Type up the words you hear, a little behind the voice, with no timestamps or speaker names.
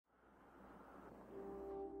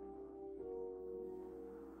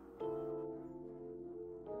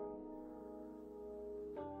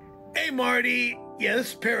Hey Marty, yeah, this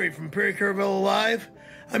is Perry from Perry Caravello Live.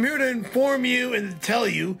 I'm here to inform you and to tell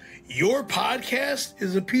you your podcast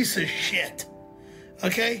is a piece of shit.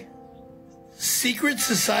 Okay? Secret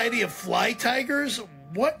Society of Fly Tigers?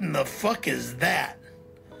 What in the fuck is that?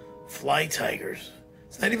 Fly Tigers.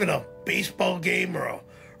 It's not even a baseball game or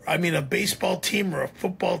a baseball team or a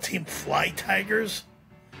football team. Fly Tigers?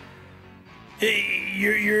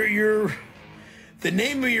 The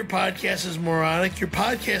name of your podcast is moronic. Your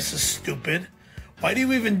podcast is stupid. Why do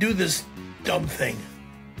you even do this dumb thing?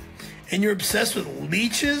 And you're obsessed with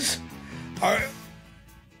leeches?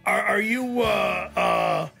 Are you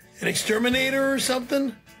an exterminator or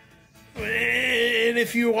something? And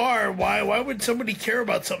if you are, why would somebody care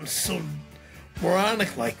about something so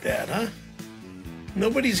moronic like that, huh?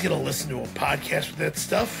 Nobody's gonna listen to a podcast with that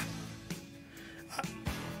stuff.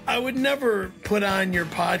 I would never put on your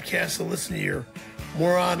podcast to listen to your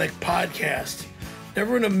moronic podcast.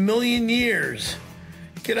 Never in a million years.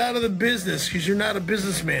 Get out of the business because you're not a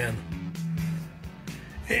businessman.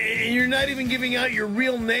 And you're not even giving out your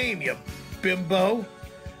real name, you bimbo.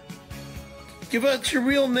 Give out your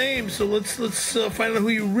real name so let's find out who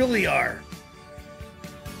you really are.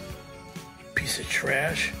 Piece of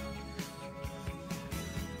trash.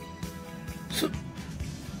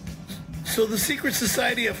 So the Secret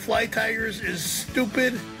Society of Fly Tigers is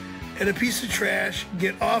stupid and a piece of trash.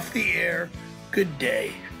 Get off the air. Good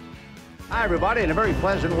day. Hi, everybody, and a very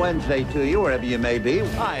pleasant Wednesday to you, wherever you may be.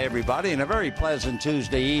 Hi, everybody, and a very pleasant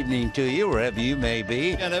Tuesday evening to you, wherever you may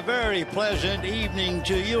be. And a very pleasant evening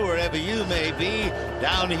to you, wherever you may be.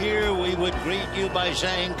 Down here, we would greet you by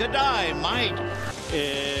saying, good day, mate.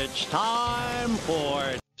 It's time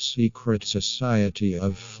for Secret Society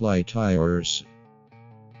of Fly Tigers.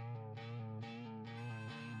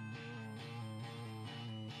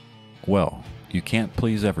 Well, you can't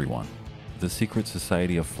please everyone. The Secret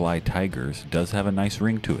Society of Fly Tigers does have a nice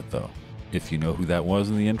ring to it, though. If you know who that was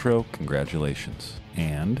in the intro, congratulations.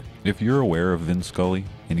 And if you're aware of Vin Scully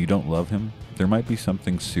and you don't love him, there might be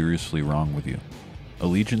something seriously wrong with you.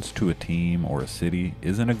 Allegiance to a team or a city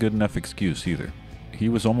isn't a good enough excuse either. He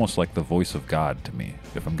was almost like the voice of God to me,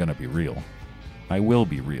 if I'm gonna be real. I will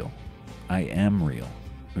be real. I am real.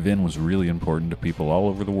 Vin was really important to people all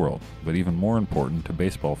over the world, but even more important to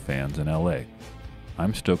baseball fans in LA.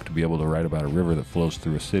 I'm stoked to be able to write about a river that flows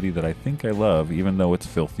through a city that I think I love, even though it's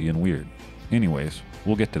filthy and weird. Anyways,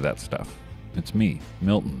 we'll get to that stuff. It's me,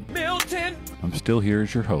 Milton. Milton! I'm still here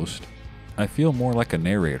as your host. I feel more like a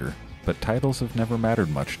narrator, but titles have never mattered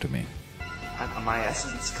much to me. My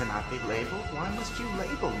essence cannot be labeled. Why must you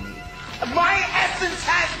label me? My essence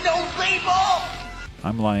has no label!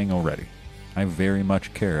 I'm lying already. I very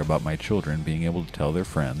much care about my children being able to tell their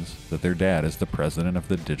friends that their dad is the president of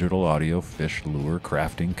the digital audio fish lure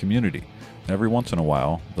crafting community. Every once in a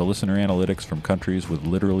while, the listener analytics from countries with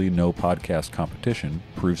literally no podcast competition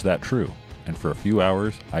proves that true. And for a few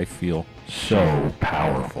hours, I feel so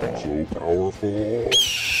powerful. So powerful.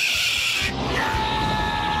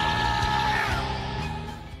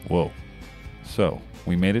 Whoa. So,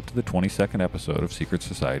 we made it to the 22nd episode of Secret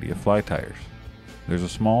Society of Fly Tigers. There's a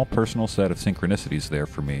small personal set of synchronicities there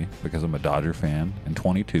for me because I'm a Dodger fan, and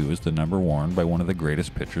 22 is the number worn by one of the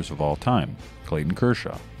greatest pitchers of all time, Clayton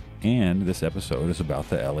Kershaw. And this episode is about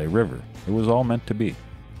the LA River. It was all meant to be.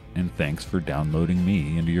 And thanks for downloading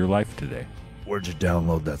me into your life today. Where'd you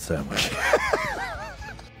download that sandwich?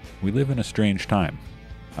 We live in a strange time.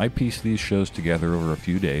 I piece these shows together over a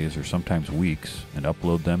few days or sometimes weeks and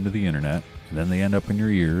upload them to the internet, and then they end up in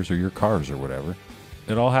your ears or your cars or whatever.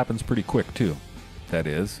 It all happens pretty quick, too. That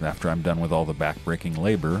is, after I'm done with all the back-breaking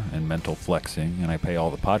labor and mental flexing and I pay all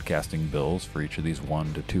the podcasting bills for each of these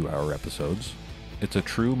 1 to 2 hour episodes. It's a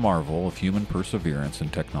true marvel of human perseverance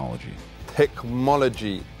and technology.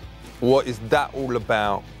 Technology, what is that all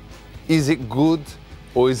about? Is it good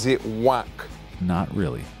or is it whack? Not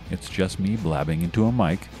really. It's just me blabbing into a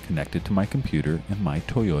mic connected to my computer in my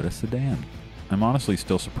Toyota sedan. I'm honestly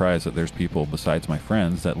still surprised that there's people besides my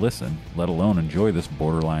friends that listen, let alone enjoy this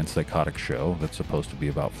borderline psychotic show that's supposed to be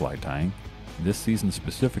about fly tying. This season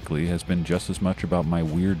specifically has been just as much about my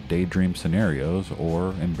weird daydream scenarios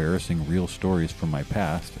or embarrassing real stories from my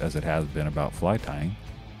past as it has been about fly tying.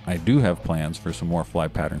 I do have plans for some more fly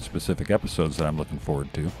pattern specific episodes that I'm looking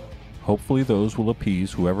forward to. Hopefully those will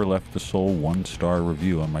appease whoever left the sole 1-star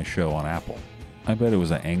review on my show on Apple. I bet it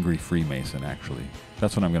was an angry Freemason, actually.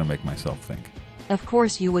 That's what I'm going to make myself think. Of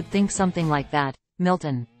course you would think something like that,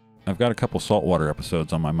 Milton. I've got a couple saltwater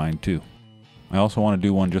episodes on my mind, too. I also want to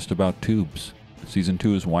do one just about tubes. Season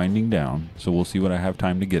 2 is winding down, so we'll see what I have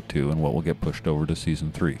time to get to and what will get pushed over to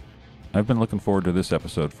Season 3. I've been looking forward to this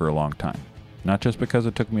episode for a long time. Not just because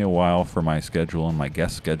it took me a while for my schedule and my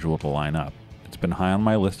guest schedule to line up. It's been high on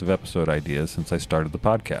my list of episode ideas since I started the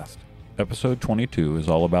podcast. Episode 22 is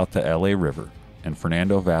all about the LA River, and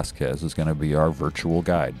Fernando Vazquez is going to be our virtual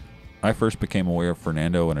guide. I first became aware of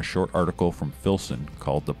Fernando in a short article from Filson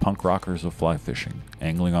called The Punk Rockers of Fly Fishing,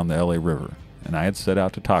 Angling on the LA River, and I had set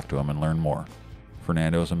out to talk to him and learn more.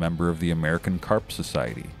 Fernando is a member of the American Carp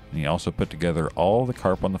Society, and he also put together all the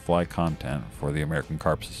Carp on the Fly content for the American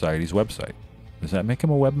Carp Society's website. Does that make him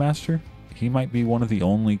a webmaster? He might be one of the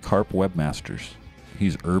only carp webmasters.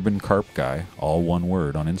 He's Urban Carp Guy, all one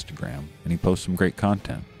word, on Instagram, and he posts some great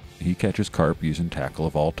content. He catches carp using tackle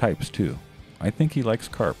of all types, too. I think he likes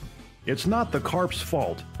carp. It's not the carp's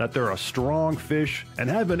fault that they're a strong fish and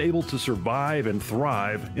have been able to survive and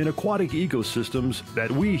thrive in aquatic ecosystems that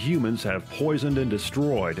we humans have poisoned and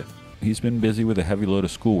destroyed. He's been busy with a heavy load of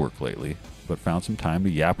schoolwork lately, but found some time to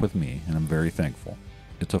yap with me, and I'm very thankful.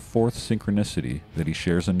 It's a fourth synchronicity that he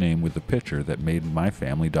shares a name with the pitcher that made my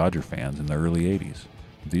family Dodger fans in the early 80s.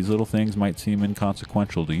 These little things might seem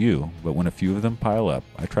inconsequential to you, but when a few of them pile up,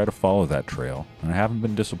 I try to follow that trail, and I haven't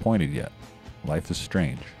been disappointed yet. Life is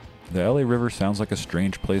strange. The LA River sounds like a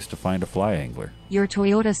strange place to find a fly angler. Your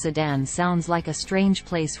Toyota sedan sounds like a strange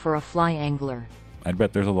place for a fly angler. I'd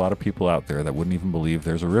bet there's a lot of people out there that wouldn't even believe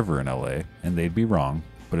there's a river in LA, and they'd be wrong,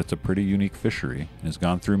 but it's a pretty unique fishery and has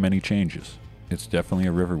gone through many changes. It's definitely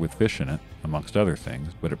a river with fish in it, amongst other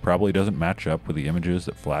things, but it probably doesn't match up with the images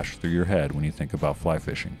that flash through your head when you think about fly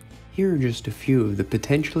fishing. Here are just a few of the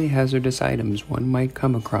potentially hazardous items one might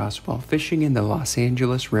come across while fishing in the Los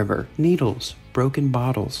Angeles River. Needles, broken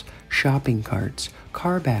bottles, shopping carts,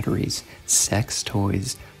 car batteries, sex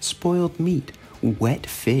toys, spoiled meat, wet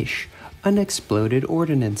fish, unexploded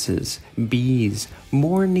ordnances, bees,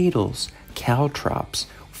 more needles, caltrops,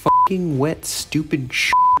 fucking wet stupid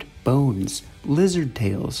shit, bones, lizard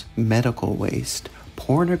tails, medical waste,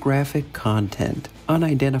 pornographic content,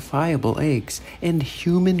 unidentifiable eggs, and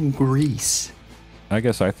human grease. I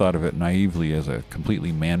guess I thought of it naively as a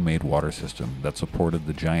completely man-made water system that supported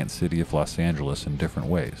the giant city of Los Angeles in different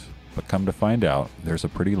ways. But come to find out, there's a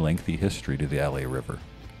pretty lengthy history to the LA River.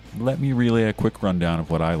 Let me relay a quick rundown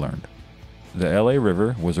of what I learned. The LA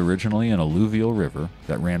River was originally an alluvial river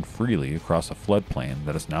that ran freely across a floodplain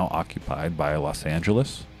that is now occupied by Los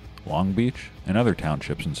Angeles, Long Beach, and other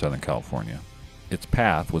townships in Southern California. Its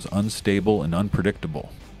path was unstable and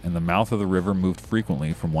unpredictable, and the mouth of the river moved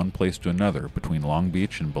frequently from one place to another between Long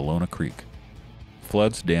Beach and Bologna Creek.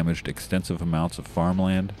 Floods damaged extensive amounts of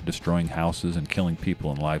farmland, destroying houses and killing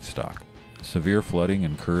people and livestock. Severe flooding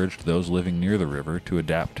encouraged those living near the river to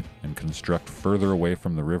adapt and construct further away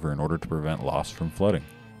from the river in order to prevent loss from flooding.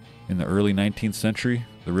 In the early 19th century,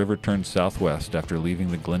 the river turned southwest after leaving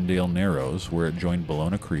the Glendale Narrows, where it joined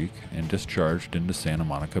Bologna Creek and discharged into Santa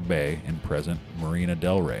Monica Bay in present Marina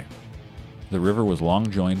del Rey. The river was long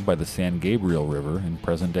joined by the San Gabriel River in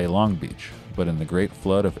present-day Long Beach, but in the Great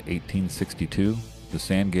Flood of 1862, the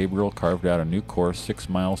San Gabriel carved out a new course 6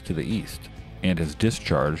 miles to the east, and has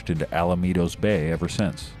discharged into Alamitos Bay ever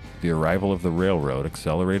since. The arrival of the railroad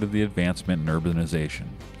accelerated the advancement in urbanization,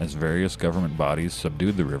 as various government bodies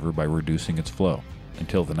subdued the river by reducing its flow.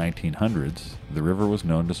 Until the 1900s, the river was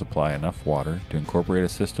known to supply enough water to incorporate a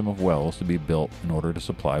system of wells to be built in order to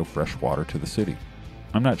supply fresh water to the city.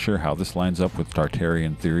 I'm not sure how this lines up with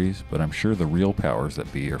Tartarian theories, but I'm sure the real powers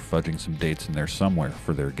that be are fudging some dates in there somewhere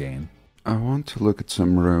for their gain. I want to look at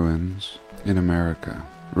some ruins in America.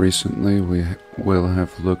 Recently, we will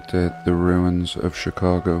have looked at the ruins of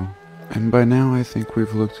Chicago, and by now I think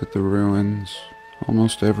we've looked at the ruins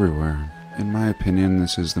almost everywhere. In my opinion,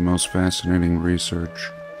 this is the most fascinating research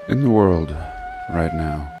in the world right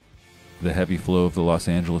now. The heavy flow of the Los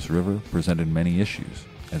Angeles River presented many issues,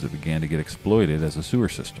 as it began to get exploited as a sewer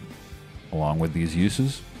system. Along with these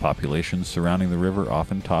uses, populations surrounding the river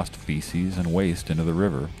often tossed feces and waste into the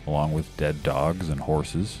river, along with dead dogs and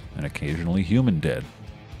horses, and occasionally human dead,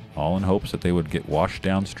 all in hopes that they would get washed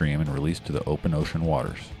downstream and released to the open ocean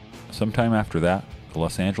waters. Sometime after that, the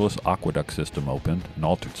Los Angeles aqueduct system opened and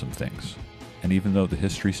altered some things. And even though the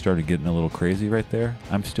history started getting a little crazy right there,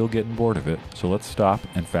 I'm still getting bored of it, so let's stop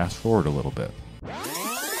and fast forward a little bit.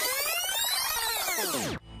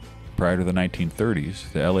 Prior to the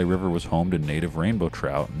 1930s, the LA River was home to native rainbow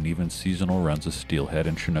trout and even seasonal runs of steelhead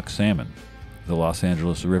and Chinook salmon. The Los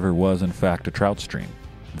Angeles River was in fact a trout stream.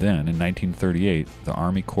 Then, in 1938, the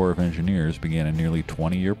Army Corps of Engineers began a nearly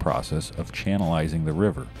 20-year process of channelizing the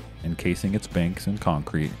river, encasing its banks in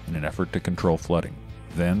concrete in an effort to control flooding.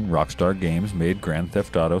 Then, Rockstar Games made Grand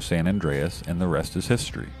Theft Auto San Andreas, and the rest is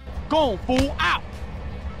history. Go, fool, out!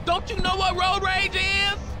 Don't you know what road rage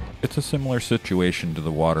is? It's a similar situation to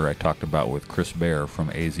the water I talked about with Chris Bear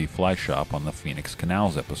from AZ Fly Shop on the Phoenix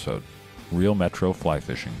Canals episode. Real metro fly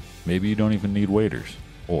fishing. Maybe you don't even need waders.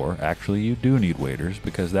 Or actually you do need waders,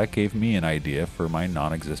 because that gave me an idea for my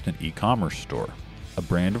non-existent e-commerce store. A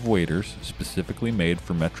brand of waders specifically made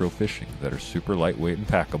for metro fishing that are super lightweight and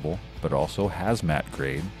packable, but also hazmat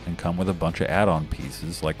grade and come with a bunch of add-on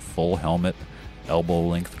pieces like full helmet,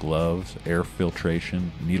 elbow-length gloves, air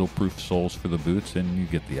filtration, needle-proof soles for the boots, and you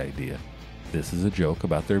get the idea. This is a joke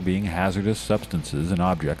about there being hazardous substances and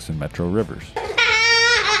objects in metro rivers.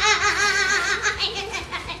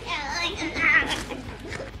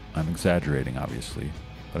 I'm exaggerating, obviously,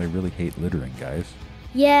 but I really hate littering, guys.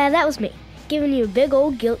 Yeah, that was me, giving you a big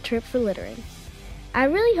old guilt trip for littering. I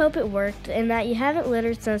really hope it worked and that you haven't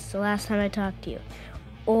littered since the last time I talked to you,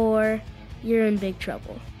 or you're in big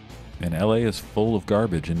trouble. And LA is full of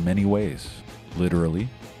garbage in many ways. Literally,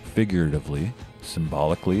 figuratively,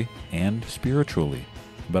 symbolically, and spiritually.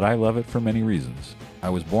 But I love it for many reasons. I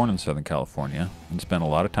was born in Southern California and spent a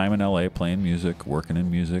lot of time in LA playing music, working in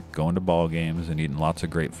music, going to ball games, and eating lots of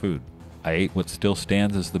great food. I ate what still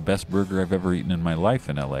stands as the best burger I've ever eaten in my life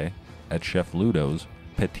in LA at Chef Ludo's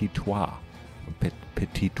Petit Trois.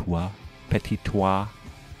 Petit Trois.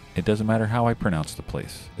 It doesn't matter how I pronounce the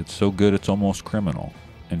place. It's so good it's almost criminal.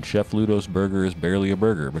 And Chef Ludo's burger is barely a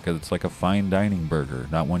burger because it's like a fine dining burger,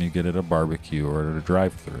 not one you get at a barbecue or at a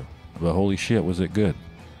drive-thru. But holy shit, was it good.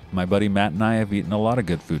 My buddy Matt and I have eaten a lot of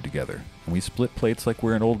good food together, and we split plates like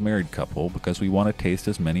we're an old married couple because we want to taste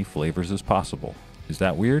as many flavors as possible. Is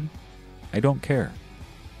that weird? I don't care.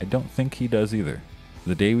 I don't think he does either.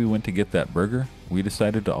 The day we went to get that burger, we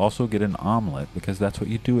decided to also get an omelet because that's what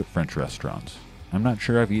you do at French restaurants. I'm not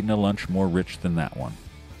sure I've eaten a lunch more rich than that one.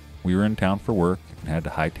 We were in town for work and had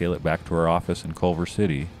to hightail it back to our office in Culver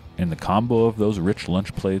City, and the combo of those rich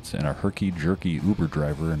lunch plates and a herky-jerky Uber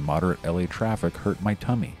driver in moderate LA traffic hurt my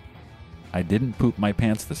tummy. I didn't poop my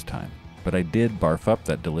pants this time, but I did barf up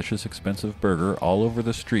that delicious expensive burger all over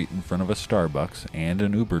the street in front of a Starbucks and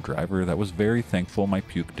an Uber driver that was very thankful my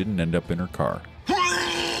puke didn't end up in her car.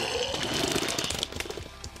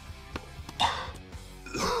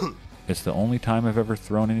 It's the only time I've ever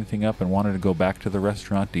thrown anything up and wanted to go back to the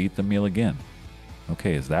restaurant to eat the meal again.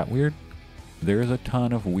 Okay, is that weird? There is a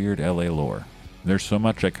ton of weird LA lore. There's so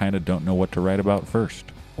much I kind of don't know what to write about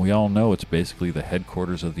first. We all know it's basically the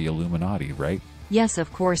headquarters of the Illuminati, right? Yes,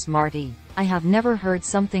 of course, Marty. I have never heard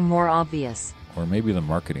something more obvious. Or maybe the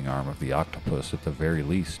marketing arm of the octopus at the very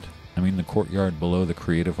least. I mean, the courtyard below the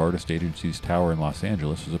Creative Artist Agency's tower in Los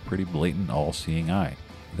Angeles is a pretty blatant all-seeing eye.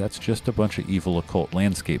 That's just a bunch of evil occult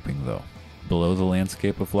landscaping, though. Below the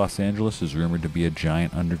landscape of Los Angeles is rumored to be a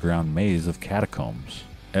giant underground maze of catacombs.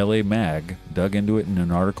 LA Mag dug into it in an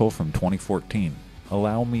article from 2014.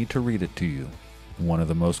 Allow me to read it to you. One of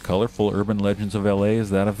the most colorful urban legends of LA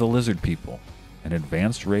is that of the lizard people, an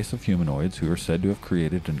advanced race of humanoids who are said to have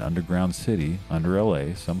created an underground city under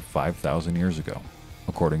LA some 5,000 years ago.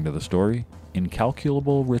 According to the story,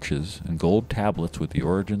 incalculable riches and gold tablets with the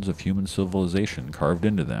origins of human civilization carved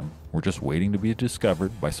into them were just waiting to be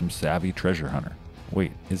discovered by some savvy treasure hunter.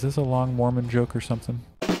 Wait, is this a long Mormon joke or something?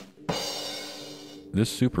 This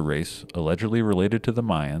super race, allegedly related to the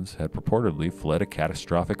Mayans, had purportedly fled a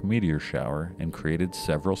catastrophic meteor shower and created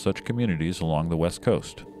several such communities along the West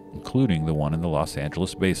Coast, including the one in the Los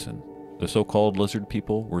Angeles basin. The so-called lizard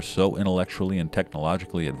people were so intellectually and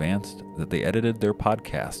technologically advanced that they edited their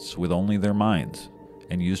podcasts with only their minds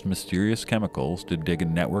and used mysterious chemicals to dig a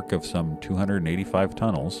network of some 285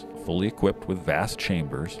 tunnels, fully equipped with vast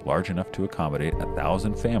chambers large enough to accommodate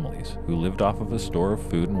 1,000 families who lived off of a store of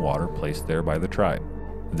food and water placed there by the tribe.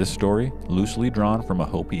 This story, loosely drawn from a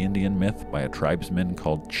Hopi Indian myth by a tribesman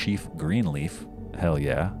called Chief Greenleaf, hell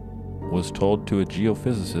yeah, was told to a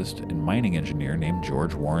geophysicist and mining engineer named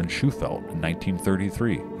George Warren Shufelt in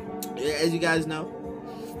 1933. As you guys know,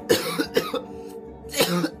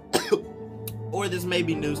 or this may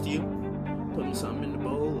be news to you, putting something in the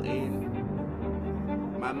bowl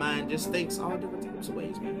and my mind just thinks all different types of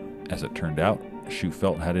ways, man. As it turned out,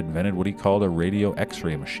 Shufelt had invented what he called a radio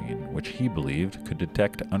X-ray machine, which he believed could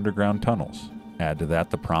detect underground tunnels. Add to that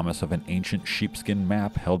the promise of an ancient sheepskin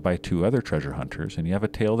map held by two other treasure hunters, and you have a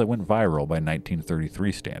tale that went viral by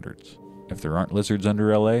 1933 standards. If there aren't lizards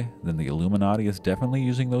under LA, then the Illuminati is definitely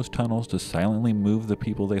using those tunnels to silently move the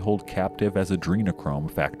people they hold captive as adrenochrome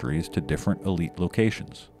factories to different elite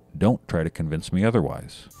locations. Don't try to convince me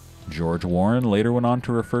otherwise. George Warren later went on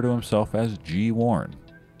to refer to himself as G. Warren.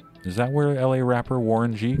 Is that where LA rapper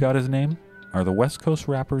Warren G got his name? Are the West Coast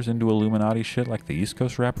rappers into Illuminati shit like the East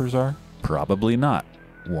Coast rappers are? Probably not.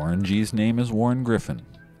 Warren G's name is Warren Griffin,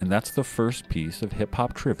 And that's the first piece of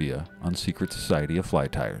hip-hop trivia on Secret Society of Fly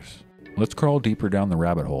Tires. Let's crawl deeper down the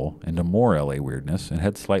rabbit hole into more LA weirdness and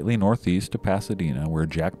head slightly northeast to Pasadena, where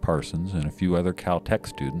Jack Parsons and a few other Caltech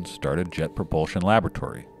students started Jet Propulsion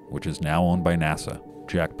Laboratory, which is now owned by NASA.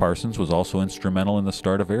 Jack Parsons was also instrumental in the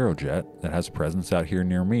start of Aerojet, that has a presence out here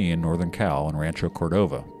near me in Northern Cal in Rancho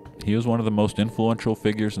Cordova. He was one of the most influential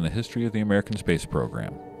figures in the history of the American space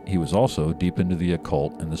program. He was also deep into the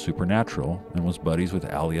occult and the supernatural, and was buddies with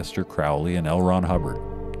Aleister Crowley and L. Ron Hubbard.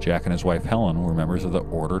 Jack and his wife Helen were members of the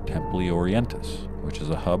Order Templi Orientis, which is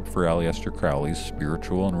a hub for Aleister Crowley's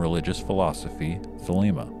spiritual and religious philosophy,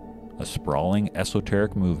 Thelema, a sprawling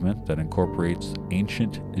esoteric movement that incorporates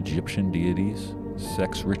ancient Egyptian deities,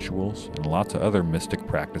 sex rituals, and lots of other mystic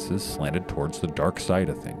practices slanted towards the dark side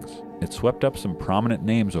of things. It swept up some prominent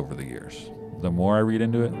names over the years. The more I read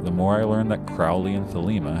into it, the more I learn that Crowley and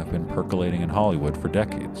Thelema have been percolating in Hollywood for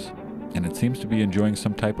decades. And it seems to be enjoying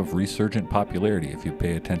some type of resurgent popularity if you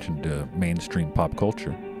pay attention to mainstream pop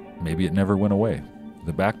culture. Maybe it never went away.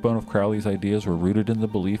 The backbone of Crowley's ideas were rooted in the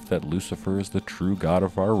belief that Lucifer is the true god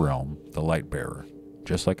of our realm, the light bearer.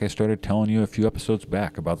 Just like I started telling you a few episodes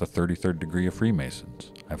back about the 33rd degree of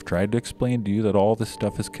Freemasons. I've tried to explain to you that all this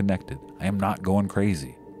stuff is connected. I am not going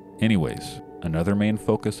crazy. Anyways, another main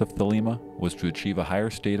focus of Thelema was to achieve a higher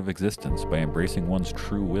state of existence by embracing one's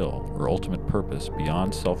true will or ultimate purpose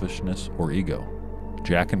beyond selfishness or ego.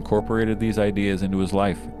 Jack incorporated these ideas into his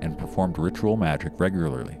life and performed ritual magic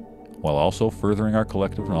regularly, while also furthering our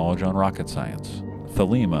collective knowledge on rocket science.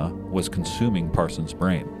 Thelema was consuming Parsons'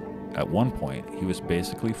 brain. At one point, he was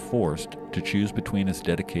basically forced to choose between his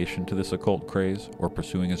dedication to this occult craze or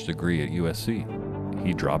pursuing his degree at USC.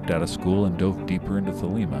 He dropped out of school and dove deeper into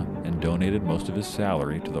Thelema and donated most of his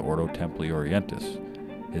salary to the Ordo Templi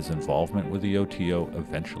Orientis. His involvement with the OTO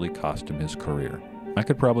eventually cost him his career. I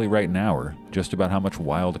could probably write an hour just about how much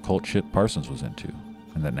wild occult shit Parsons was into,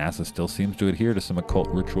 and that NASA still seems to adhere to some occult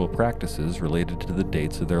ritual practices related to the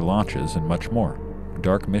dates of their launches and much more.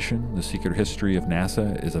 Dark Mission, The Secret History of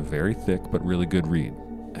NASA is a very thick but really good read.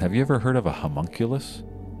 Have you ever heard of a homunculus?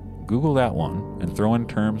 Google that one and throw in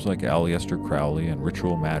terms like Aleister Crowley and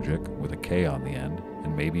ritual magic with a K on the end,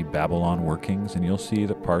 and maybe Babylon workings, and you'll see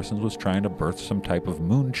that Parsons was trying to birth some type of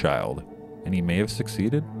moon child, and he may have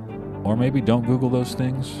succeeded. Or maybe don't Google those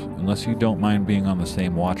things, unless you don't mind being on the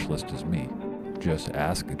same watch list as me. Just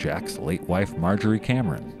ask Jack's late wife Marjorie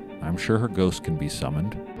Cameron. I'm sure her ghost can be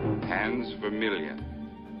summoned. Hands vermilion,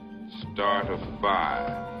 start of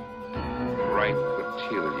fire, bright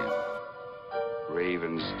cotillion,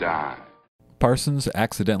 ravens die. Parsons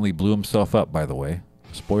accidentally blew himself up, by the way.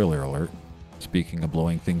 Spoiler alert. Speaking of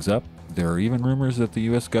blowing things up, there are even rumors that the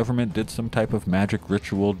US government did some type of magic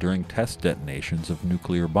ritual during test detonations of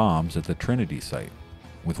nuclear bombs at the Trinity site,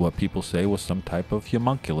 with what people say was some type of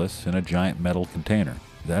homunculus in a giant metal container.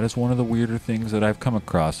 That is one of the weirder things that I've come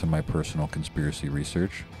across in my personal conspiracy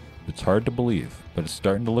research. It's hard to believe, but it's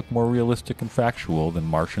starting to look more realistic and factual than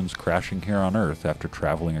Martians crashing here on Earth after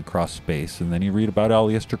traveling across space. And then you read about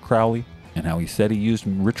Aleister Crowley and how he said he used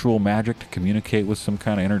ritual magic to communicate with some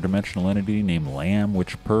kind of interdimensional entity named Lamb,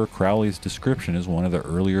 which per Crowley's description is one of the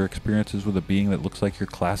earlier experiences with a being that looks like your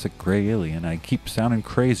classic gray alien. I keep sounding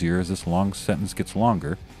crazier as this long sentence gets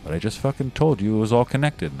longer, but I just fucking told you it was all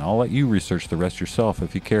connected, and I'll let you research the rest yourself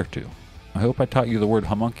if you care to. I hope I taught you the word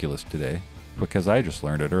homunculus today, because I just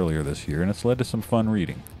learned it earlier this year and it's led to some fun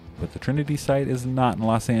reading. But the Trinity site is not in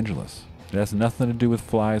Los Angeles. It has nothing to do with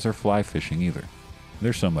flies or fly fishing either.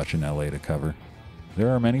 There's so much in LA to cover. There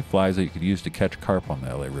are many flies that you could use to catch carp on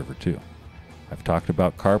the LA River too. I've talked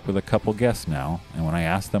about carp with a couple guests now, and when I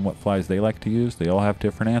ask them what flies they like to use, they all have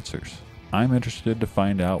different answers. I'm interested to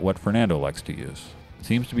find out what Fernando likes to use. It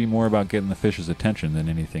seems to be more about getting the fish's attention than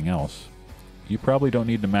anything else. You probably don't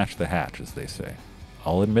need to match the hatch, as they say.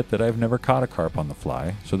 I'll admit that I've never caught a carp on the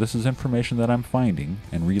fly, so this is information that I'm finding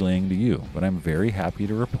and relaying to you, but I'm very happy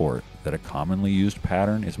to report that a commonly used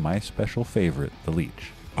pattern is my special favorite, the leech.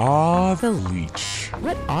 Ah, the leech.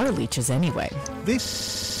 What are leeches anyway?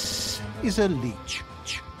 This is a leech.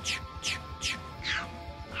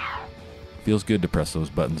 Feels good to press those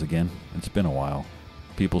buttons again. It's been a while.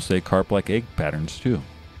 People say carp like egg patterns too.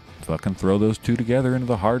 Fucking throw those two together into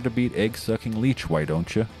the hard-to-beat egg-sucking leech, why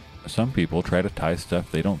don't you? Some people try to tie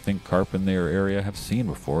stuff they don't think carp in their area have seen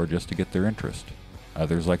before just to get their interest.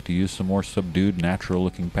 Others like to use some more subdued,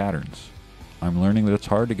 natural-looking patterns. I'm learning that it's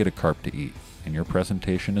hard to get a carp to eat, and your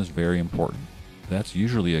presentation is very important. That's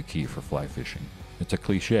usually a key for fly fishing. It's a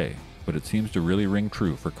cliche, but it seems to really ring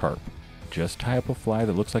true for carp. Just tie up a fly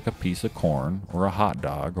that looks like a piece of corn, or a hot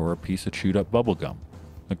dog, or a piece of chewed-up bubble gum.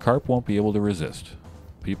 The carp won't be able to resist.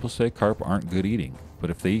 People say carp aren't good eating, but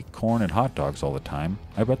if they eat corn and hot dogs all the time,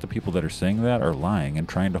 I bet the people that are saying that are lying and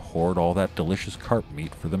trying to hoard all that delicious carp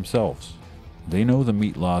meat for themselves. They know the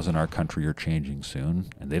meat laws in our country are changing soon,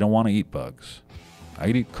 and they don't want to eat bugs.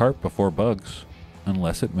 I'd eat carp before bugs,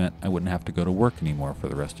 unless it meant I wouldn't have to go to work anymore for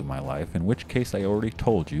the rest of my life, in which case I already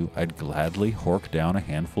told you I'd gladly hork down a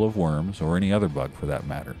handful of worms or any other bug for that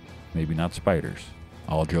matter. Maybe not spiders.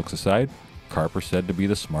 All jokes aside, carp are said to be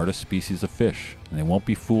the smartest species of fish, and they won't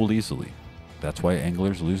be fooled easily. That's why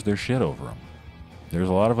anglers lose their shit over them. There's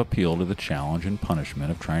a lot of appeal to the challenge and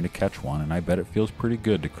punishment of trying to catch one, and I bet it feels pretty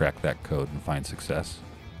good to crack that code and find success.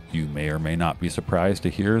 You may or may not be surprised to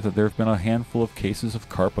hear that there have been a handful of cases of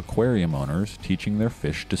carp aquarium owners teaching their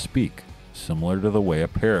fish to speak, similar to the way a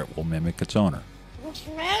parrot will mimic its owner. What's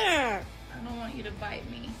the matter? I don't want you to bite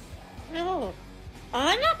me. No,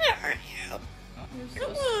 I'm not gonna hurt you. You're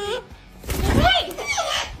so sweet. Wait!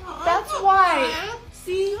 That's why.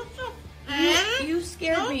 See? You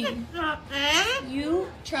scared me. You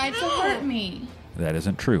tried to hurt me. That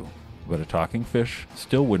isn't true, but a talking fish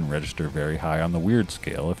still wouldn't register very high on the weird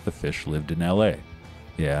scale if the fish lived in LA.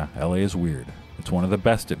 Yeah, LA is weird. It's one of the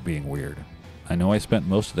best at being weird. I know I spent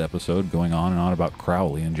most of the episode going on and on about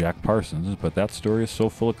Crowley and Jack Parsons, but that story is so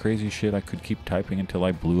full of crazy shit I could keep typing until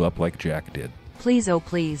I blew up like Jack did. Please, oh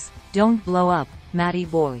please, don't blow up, Matty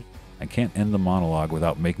boy. I can't end the monologue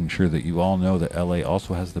without making sure that you all know that LA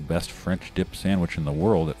also has the best French dip sandwich in the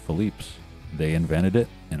world at Philippe's. They invented it,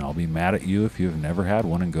 and I'll be mad at you if you have never had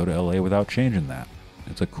one and go to LA without changing that.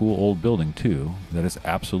 It's a cool old building, too, that is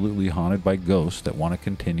absolutely haunted by ghosts that want to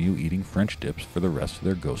continue eating French dips for the rest of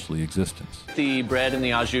their ghostly existence. The bread and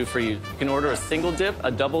the au jus for you. You can order a single dip, a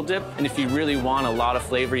double dip, and if you really want a lot of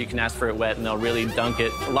flavor, you can ask for it wet, and they'll really dunk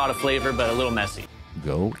it. A lot of flavor, but a little messy.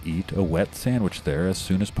 Go eat a wet sandwich there as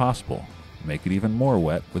soon as possible. Make it even more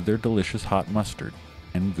wet with their delicious hot mustard.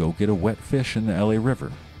 And go get a wet fish in the LA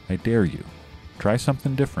River. I dare you. Try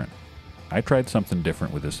something different. I tried something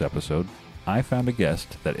different with this episode. I found a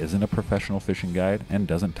guest that isn't a professional fishing guide and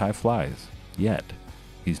doesn't tie flies. Yet.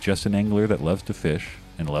 He's just an angler that loves to fish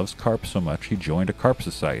and loves carp so much he joined a carp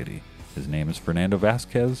society. His name is Fernando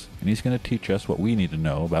Vazquez, and he's going to teach us what we need to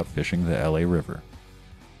know about fishing the LA River.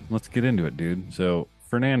 Let's get into it, dude. So,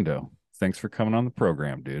 Fernando, thanks for coming on the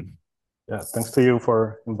program, dude. Yeah, thanks to you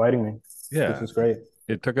for inviting me. Yeah. This is great.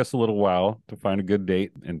 It took us a little while to find a good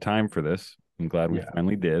date and time for this. I'm glad we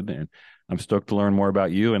finally did, and I'm stoked to learn more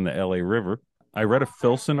about you and the LA River. I read a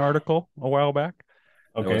Filson article a while back.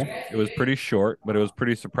 Okay. It was pretty short, but it was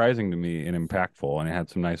pretty surprising to me and impactful, and it had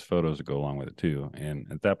some nice photos to go along with it, too. And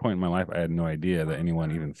at that point in my life, I had no idea that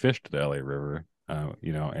anyone even fished the LA River,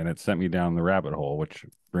 and it sent me down the rabbit hole, which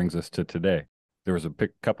brings us to today. There was a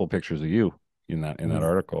couple pictures of you in that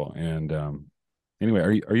article. And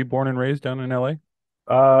anyway, are you born and raised down in LA?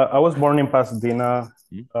 I was born in Pasadena.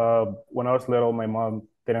 When I was little, my mom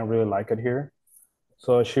didn't really like it here.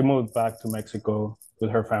 So she moved back to Mexico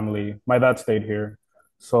with her family. My dad stayed here.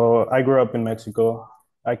 So I grew up in Mexico.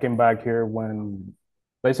 I came back here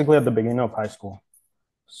basically at the beginning of high school.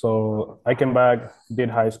 So I came back, did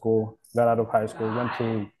high school, got out of high school, went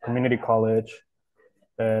to community college.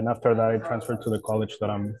 And after that, I transferred to the college that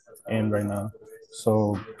I'm in right now.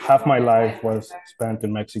 So half my life was spent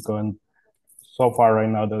in Mexico, and so far right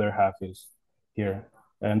now the other half is here.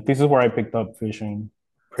 And this is where I picked up fishing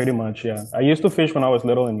pretty much, yeah. I used to fish when I was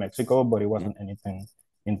little in Mexico, but it wasn't anything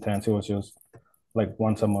intense. It was just like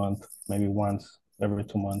once a month, maybe once every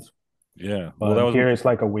 2 months. Yeah. But well, here it's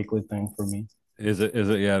like a weekly thing for me. Is it?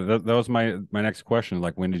 Yeah. That was my next question.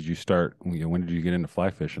 Like, when did you start? When did you get into fly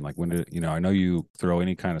fishing? Like, when did I know you throw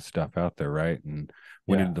any kind of stuff out there, right? And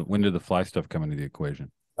when did the fly stuff come into the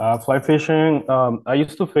equation? Fly fishing. I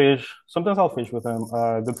used to fish. Sometimes I'll fish with him.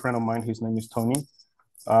 A good friend of mine. His name is Tony.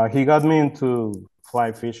 He got me into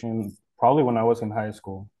fly fishing probably when I was in high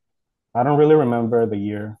school. I don't really remember the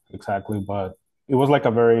year exactly, but it was like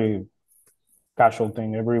a very casual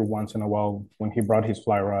thing. Every once in a while, when he brought his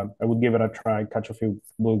fly rod, I would give it a try, catch a few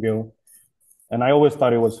bluegill, and I always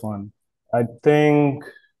thought it was fun. I think,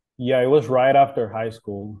 it was right after high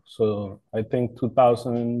school. So I think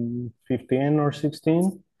 2015 or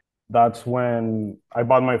 16. That's when I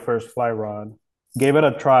bought my first fly rod, gave it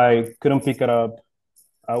a try, couldn't pick it up.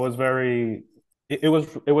 I was it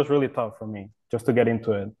was really tough for me just to get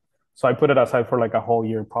into it. So I put it aside for like a whole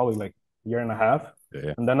year, probably like a year and a half.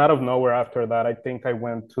 Yeah. And then out of nowhere after that, I think I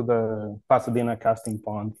went to the Pasadena casting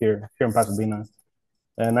pond here in Pasadena.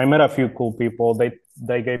 And I met a few cool people.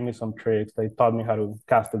 They gave me some tricks. They taught me how to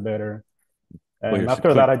cast it better. And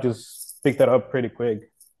after that, I just picked it up pretty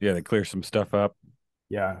quick. Yeah, they clear some stuff up.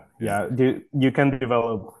 Yeah. You can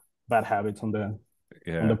develop bad habits on the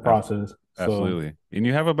in the process. Absolutely. And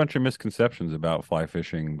you have a bunch of misconceptions about fly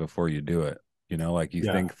fishing before you do it. You know, like you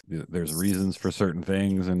think there's reasons for certain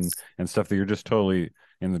things and stuff that you're just totally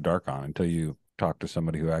in the dark on until you talk to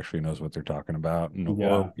somebody who actually knows what they're talking about. And,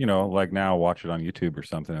 or, you know, like now watch it on YouTube or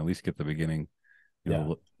something, at least get the beginning, you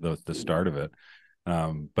know, the start of it.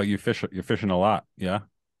 But you're fishing a lot. Yeah.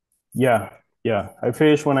 Yeah. I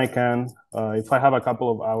fish when I can. If I have a couple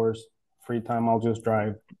of hours free time, I'll just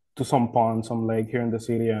drive to some pond, some lake here in the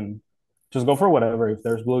city and just go for whatever. If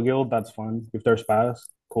there's bluegill, that's fun. If there's bass,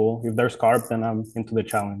 cool. If there's carp, then I'm into the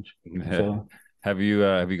challenge. So have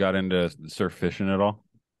you got into surf fishing at all?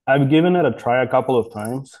 I've given it a try a couple of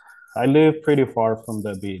times. I live pretty far from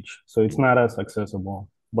the beach, so it's not as accessible.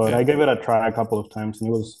 But I gave it a try a couple of times and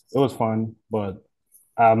it was fun, but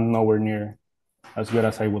I'm nowhere near as good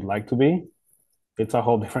as I would like to be. It's a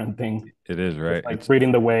whole different thing. It is, right? It's like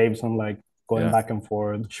reading the waves and like going back and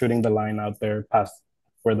forth, shooting the line out there past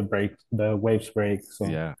where the waves break. So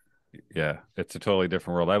yeah, it's a totally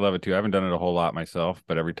different world. I love it too. I haven't done it a whole lot myself,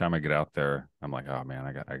 but every time I get out there, I'm like, oh man,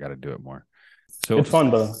 I got to do it more. So it's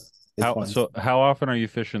fun though. How often are you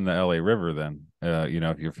fishing the LA River then? You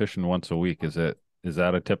know, if you're fishing once a week, is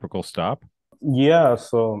that a typical stop? Yeah,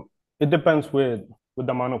 so it depends with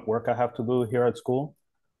the amount of work I have to do here at school.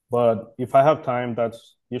 But if I have time,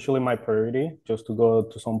 that's usually my priority, just to go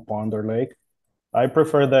to some pond or lake. I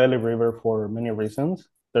prefer the LA River for many reasons.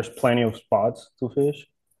 There's plenty of spots to fish,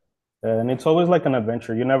 and it's always like an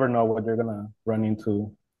adventure. You never know what you're gonna run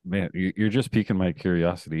into. Man, you're just piquing my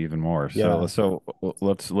curiosity even more. So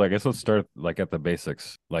let's start like at the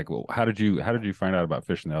basics. Like, how did you find out about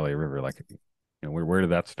fishing the LA River? Like, you know, where did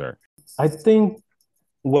that start? I think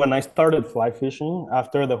when I started fly fishing,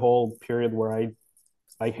 after the whole period where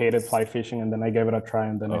I hated fly fishing and then I gave it a try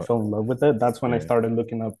and then I fell in love with it. That's when I started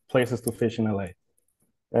looking up places to fish in LA.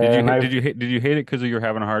 Did you hate it because you were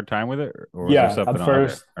having a hard time with it, or was there something at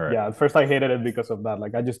first, at first I hated it because of that.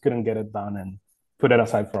 Like I just couldn't get it done and put it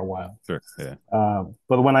aside for a while. Sure, yeah.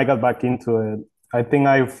 But when I got back into it, I think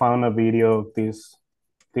I found a video of these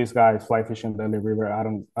guys fly fishing the LA River. I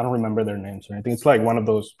don't remember their names or anything. It's like one of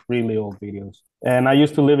those really old videos. And I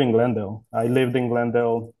used to live in Glendale. I lived in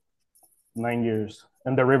Glendale 9 years,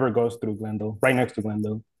 and the river goes through Glendale, right next to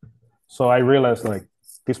Glendale. So I realized like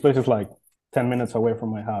this place is like 10 minutes away from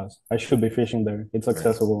my house. I should be fishing there. It's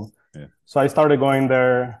accessible. Yeah. So I started going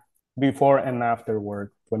there before and after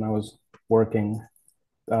work when I was working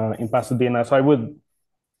in Pasadena. So I would,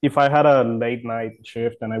 if I had a late night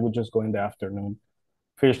shift, then I would just go in the afternoon,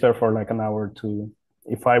 fish there for like an hour or two.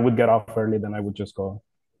 If I would get off early, then I would just go.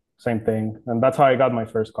 Same thing. And that's how I got my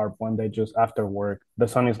first carp one day, just after work. The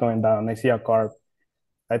sun is going down. I see a carp.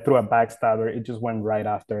 I threw a backstabber. It just went right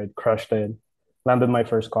after it, crushed it, landed my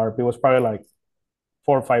first carp. It was probably like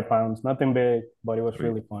 4 or 5 pounds, nothing big, but it was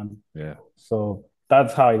really fun. Yeah. So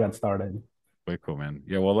that's how I got started. Way cool, man.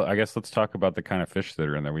 Yeah. Well, I guess let's talk about the kind of fish that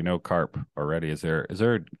are in there. We know carp already. Is there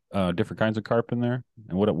different kinds of carp in there?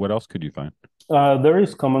 And what else could you find? There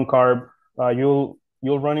is common carp. You'll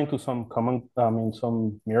run into some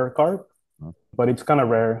some mirror carp, but it's kind of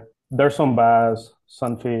rare. There's some bass,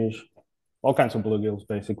 sunfish, all kinds of bluegills,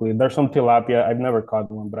 basically. There's some tilapia. I've never caught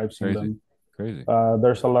one, but I've seen them. Crazy.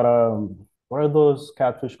 There's a lot of, what are those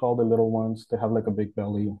catfish called? The little ones. They have like a big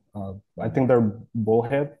belly. I think they're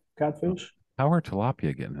bullhead catfish. How are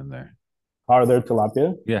tilapia getting in there? How are there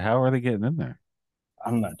tilapia? Yeah, how are they getting in there?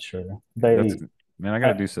 I'm not sure. Man, I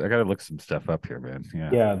gotta look some stuff up here, man.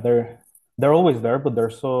 Yeah, they're always there, but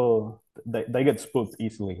they get spooked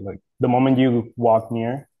easily. Like the moment you walk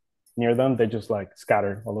near them, they just like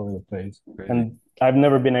scatter all over the place. Crazy. And I've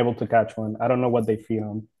never been able to catch one. I don't know what they feed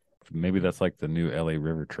on. Maybe that's like the new LA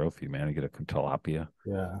River trophy, man. You get a tilapia.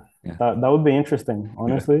 Yeah. That would be interesting,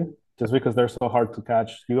 honestly. Just because they're so hard to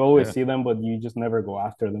catch. You always see them, but you just never go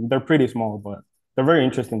after them. They're pretty small, but they're very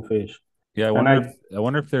interesting fish. Yeah, I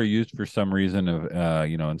wonder if they're used for some reason of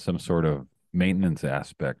in some sort of maintenance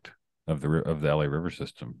aspect of the LA River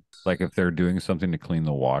system. Like if they're doing something to clean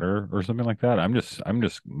the water or something like that. I'm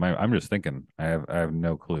just thinking. I have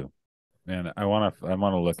no clue. Man, I want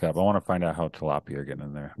to look up. I want to find out how tilapia are getting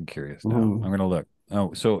in there. I'm curious now. I'm gonna look.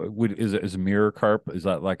 Oh, so is mirror carp? Is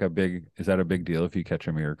that a big deal if you catch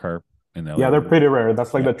a mirror carp in the LA they're River? pretty rare.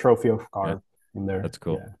 That's like the trophy of carp in there. That's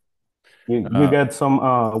cool. Yeah. You get some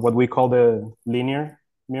what we call the linear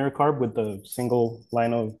mirror carp with the single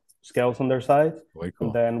line of scales on their sides. Way cool.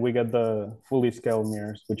 And then we get the fully scaled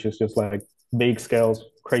mirrors, which is just like big scales,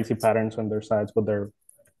 crazy patterns on their sides, but they're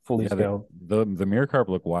fully scaled. The mirror carp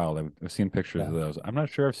look wild. I've seen pictures of those. I'm not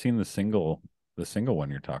sure I've seen the single one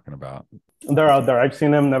you're talking about. They're out there. I've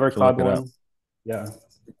seen them, never caught one. Yeah,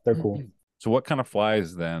 they're cool. So what kind of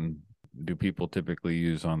flies then do people typically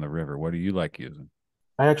use on the river? What do you like using?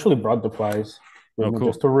 I actually brought the flies with Oh, me cool.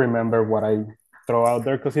 just to remember what I throw out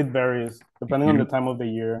there because it varies depending on the You're, time of the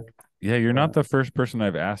year. yeah, you're not the first person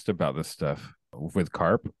I've asked about this stuff with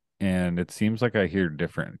carp, and it seems like I hear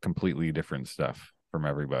completely different stuff from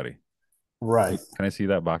everybody. Right. Can I see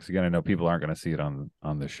that box again? I know people aren't going to see it on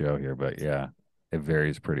the show here, but yeah, it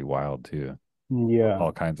varies pretty wild too. Yeah.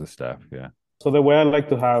 All kinds of stuff. Yeah. So the way I like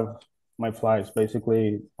to have my flies,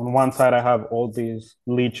 basically, on one side I have all these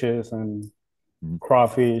leeches and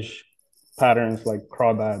crawfish patterns like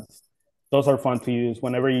crawdads. Those are fun to use.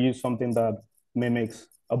 Whenever you use something that mimics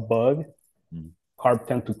a bug, carp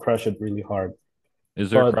tend to crush it really hard.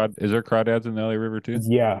 Is there crawdads in the LA River too?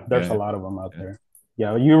 Yeah, there's a lot of them out there.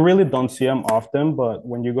 Yeah, you really don't see them often, but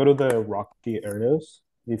when you go to the rocky areas,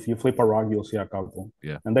 if you flip a rock, you'll see a couple.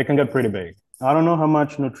 Yeah. And they can get pretty big. I don't know how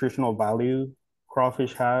much nutritional value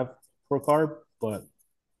crawfish have for carp, but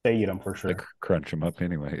they eat them for sure. They crunch them up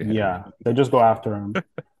anyway. Yeah, they just go after them.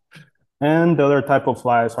 And the other type of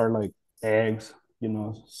flies are like eggs,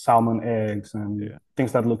 salmon eggs and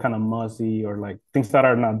things that look kind of muzzy or like things that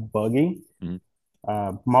are not buggy.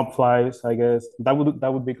 Mob flies, I guess that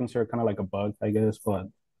would be considered kind of like a bug, I guess, but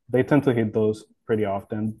they tend to hit those pretty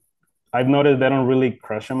often. I've noticed they don't really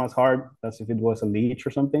crush them as hard as if it was a leech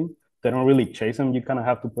or something. They don't really chase them. You kind of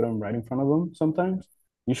have to put them right in front of them sometimes.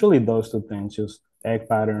 Usually those two things, just egg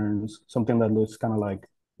patterns, something that looks kind of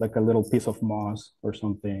like a little piece of moss or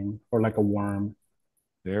something, or like a worm.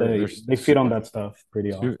 They feed on that stuff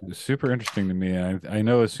pretty often. Super interesting to me. I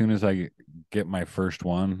know as soon as I get my first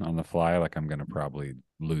one on the fly, like I'm gonna probably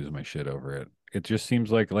lose my shit over it. It just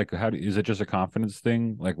seems like is it just a confidence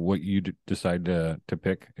thing? Like what you decide to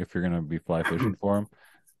pick if you're gonna be fly fishing for them,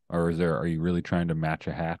 or are you really trying to match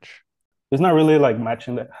a hatch? It's not really like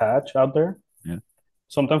matching the hatch out there. Yeah.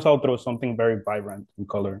 Sometimes I'll throw something very vibrant in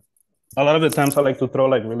color. A lot of the times I like to throw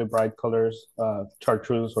like really bright colors,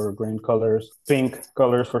 chartreuse or green colors, pink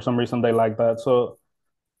colors. For some reason, they like that. So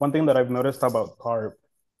one thing that I've noticed about carp,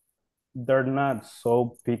 they're not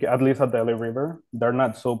so picky, at least at the LA River, they're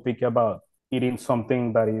not so picky about eating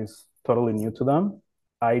something that is totally new to them.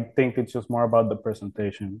 I think it's just more about the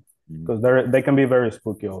presentation because they can be very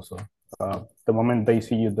spooky also. The moment they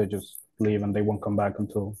see you, they just leave and they won't come back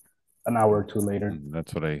until an hour or two later.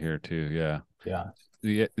 That's what I hear too. Yeah. Yeah.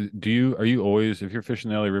 Are you always, if you're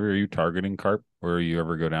fishing the LA River, are you targeting carp, or you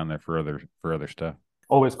ever go down there for other stuff?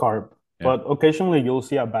 Always carp. Yeah. But occasionally you'll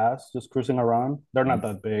see a bass just cruising around. They're not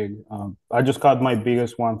that big. I just caught my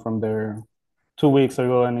biggest one from there 2 weeks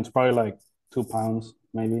ago, and it's probably like 2 pounds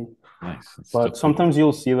maybe. Nice. But sometimes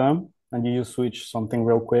you'll see them and you just switch something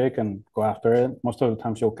real quick and go after it. Most of the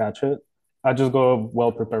times you'll catch it. I just go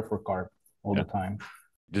well prepared for carp all the time.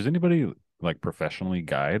 Does anybody like professionally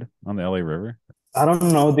guide on the LA River? I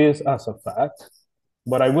don't know this as a fact,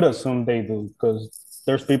 but I would assume they do because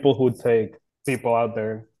there's people who take people out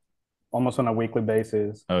there almost on a weekly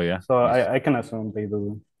basis. Oh yeah. So I can assume they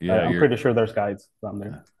do. Yeah, I'm pretty sure there's guides down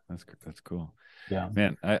there. That's cool. Yeah,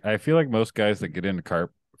 man. I feel like most guys that get into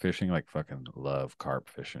carp fishing like fucking love carp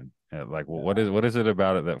fishing. Like, what is it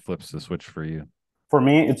about it that flips the switch for you? For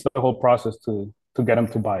me, it's the whole process to get them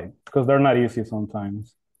to bite because they're not easy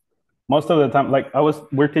sometimes. Most of the time, like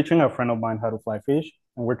we're teaching a friend of mine how to fly fish,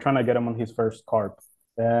 and we're trying to get him on his first carp.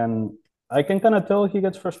 And I can kind of tell he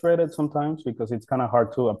gets frustrated sometimes because it's kind of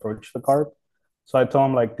hard to approach the carp. So I tell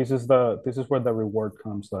him like, this is where the reward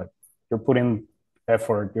comes. Like you're putting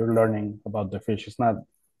effort, you're learning about the fish. It's not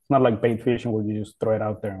like bait fishing where you just throw it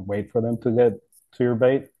out there and wait for them to get to your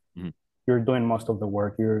bait. Mm-hmm. You're doing most of the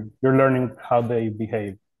work. You're learning how they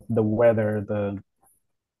behave, the weather, the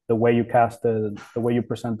way you cast it, the way you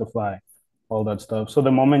present the fly, all that stuff. So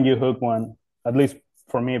the moment you hook one, at least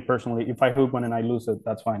for me personally, if I hook one and I lose it,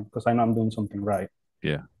 that's fine because I know I'm doing something right.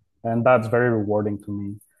 Yeah. And that's very rewarding to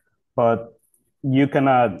me. But you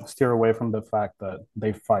cannot steer away from the fact that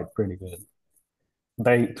they fight pretty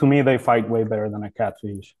good. To me, they fight way better than a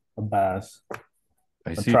catfish, a bass,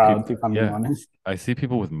 a trout, if I'm being honest. I see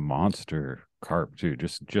people with monster carp too.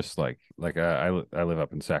 Just like I live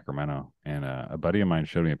up in Sacramento, and a buddy of mine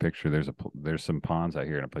showed me a picture. There's some ponds out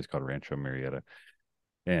here in a place called Rancho Murrieta,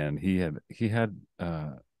 and he had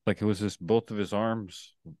like it was just both of his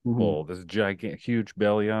arms full, this gigantic, huge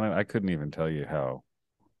belly on it. I couldn't even tell you how.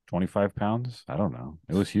 25 pounds? I don't know.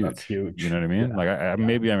 It was huge. That's huge. You know what I mean? Yeah. Like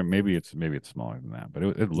maybe it's smaller than that, but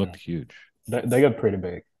it looked huge. They got pretty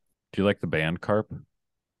big. Do you like the band carp?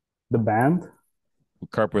 The band?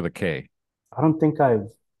 Carp with a K. I don't think I've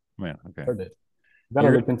okay. heard it. Gotta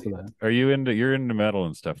look into that. You're into metal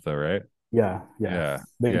and stuff though, right? Yeah.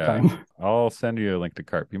 Big time. I'll send you a link to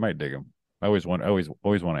carp. You might dig them. always want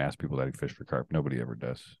to ask people that fish for carp. Nobody ever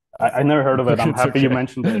does. I never heard of it. I'm It's happy you okay.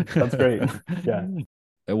 mentioned it. That's great. Yeah.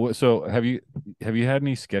 So have you had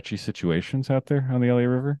any sketchy situations out there on the LA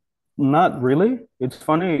River? Not really. It's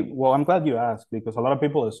funny. Well, I'm glad you asked because a lot of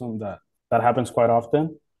people assume that that happens quite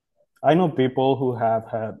often. I know people who have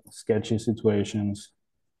had sketchy situations,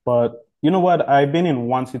 but you know what? I've been in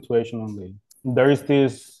one situation only. There is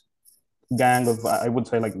this gang of, I would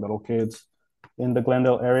say, like little kids in the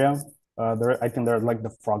Glendale area. I think they're like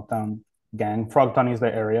the Frogtown gang. Frogtown is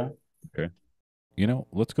the area. Okay.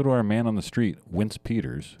 Let's go to our man on the street, Wince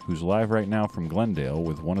Peters, who's live right now from Glendale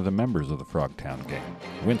with one of the members of the Frogtown gang.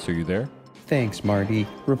 Wince, are you there? Thanks, Marty.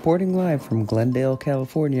 Reporting live from Glendale,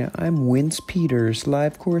 California, I'm Wince Peters,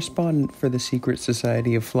 live correspondent for the Secret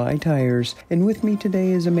Society of Fly Tires, and with me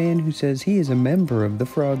today is a man who says he is a member of the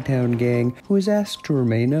Frogtown gang, who is asked to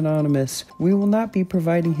remain anonymous. We will not be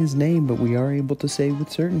providing his name, but we are able to say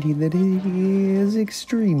with certainty that he is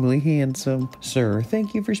extremely handsome. Sir,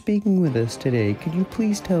 thank you for speaking with us today. Could you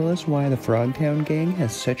please tell us why the Frogtown gang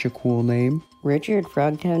has such a cool name? Richard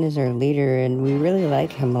Frogtown is our leader, and we really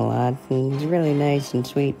like him a lot, and he's really nice and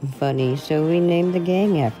sweet and funny, so we named the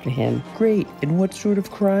gang after him. Great, and what sort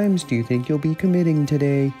of crimes do you think you'll be committing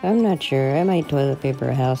today? I'm not sure. I might toilet paper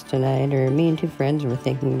a house tonight, or me and two friends were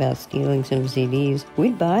thinking about stealing some CDs.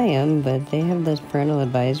 We'd buy them, but they have those parental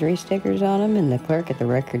advisory stickers on them, and the clerk at the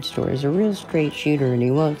record store is a real straight shooter, and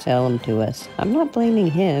he won't sell them to us. I'm not blaming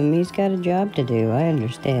him. He's got a job to do. I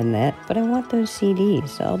understand that, but I want those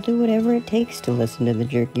CDs. I'll do whatever it takes to listen to the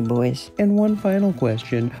Jerky Boys. And one final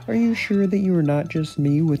question. Are you sure that you are not just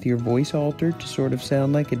me with your voice altered to sort of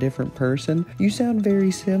sound like a different person? You sound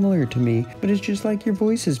very similar to me, but it's just like your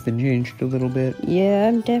voice has been changed a little bit. Yeah,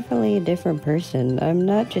 I'm definitely a different person. I'm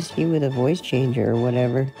not just you with a voice changer or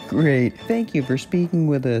whatever. Great. Thank you for speaking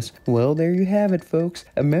with us. Well, there you have it, folks.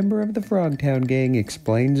 A member of the Frogtown gang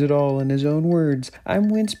explains it all in his own words. I'm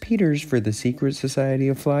Wince Peters for the Secret Society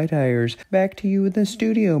of Fly Tires. Back to you in the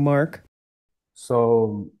studio, Mark.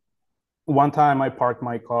 So one time I parked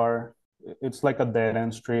my car. It's like a dead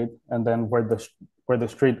end street, and then where the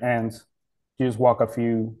street ends, you just walk a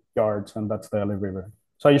few yards, and that's the LA River.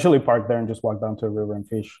 So I usually park there and just walk down to the river and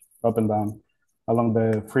fish up and down along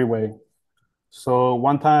the freeway. So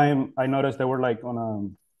one time I noticed they were like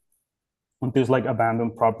on this like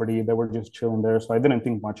abandoned property. They were just chilling there, so I didn't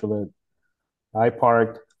think much of it. I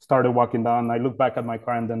parked, started walking down. I looked back at my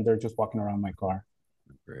car, and then they're just walking around my car.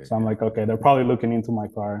 Great. So I'm like, okay, they're probably looking into my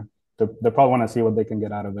car. They probably want to see what they can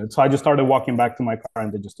get out of it. So I just started walking back to my car,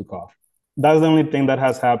 and they just took off. That's the only thing that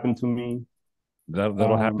has happened to me.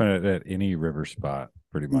 That'll happen at any river spot,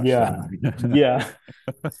 pretty much. Yeah, yeah,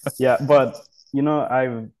 yeah. But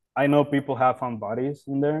I know people have found bodies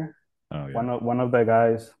in there. Oh, yeah. One of the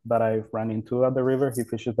guys that I've run into at the river, he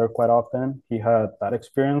fishes there quite often. He had that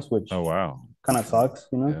experience, which wow, kind of sucks,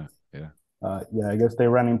 Yeah. Yeah, I guess they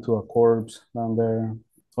ran into a corpse down there.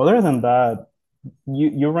 Other than that,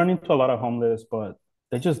 you run into a lot of homeless, but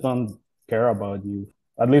they just don't care about you.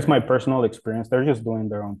 At least my personal experience, they're just doing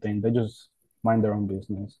their own thing. They just mind their own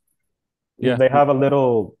business. Yeah. If they have a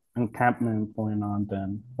little encampment going on,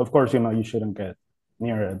 then of course, you shouldn't get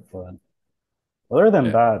near it. But other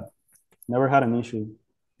than that, never had an issue.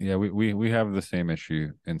 Yeah, we have the same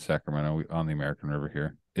issue in Sacramento on the American River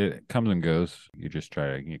here. It comes and goes. You just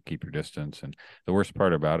try to keep your distance. And the worst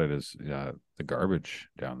part about it is the garbage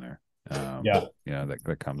down there.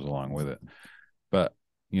 That comes along with it. But,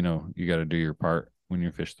 you got to do your part when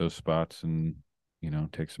you fish those spots and,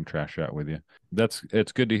 take some trash out with you.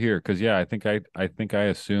 It's good to hear because, I think I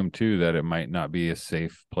assume too that it might not be a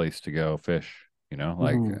safe place to go fish,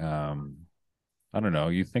 I don't know.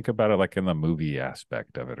 You think about it like in the movie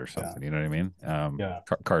aspect of it or something. You know what I mean?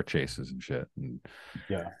 Car chases and shit. And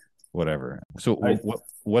whatever. So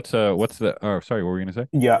what's the? Oh, sorry. What were you gonna say?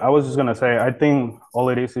 Yeah, I was just gonna say. I think all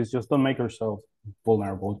it is just don't make yourself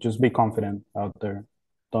vulnerable. Just be confident out there.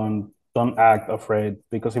 Don't act afraid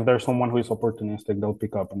because if there's someone who is opportunistic, they'll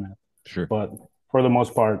pick up on it. Sure. But for the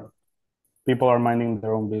most part, people are minding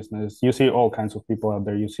their own business. You see all kinds of people out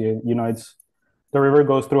there. You see, the river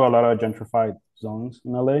goes through a lot of gentrified zones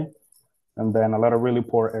in LA, and then a lot of really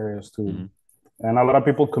poor areas too. Mm-hmm. And a lot of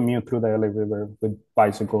people commute through the LA River with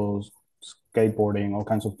bicycles, skateboarding, all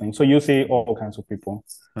kinds of things. So you see all kinds of people.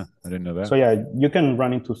 I didn't know that. So yeah, you can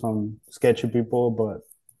run into some sketchy people, but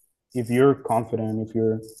if you're confident, if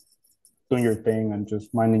you're doing your thing and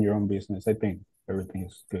just minding your own business, I think everything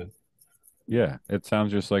is good. Yeah, it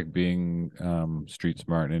sounds just like being street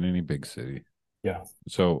smart in any big city. Yeah.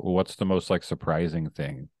 So what's the most surprising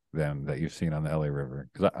thing then that you've seen on the LA River?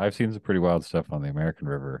 Because I've seen some pretty wild stuff on the American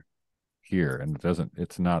River. here, and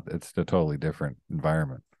it's not, it's a totally different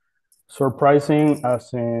environment. Surprising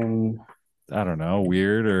as in, I don't know,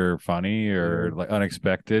 weird or funny or like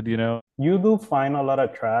unexpected, you know? you do find a lot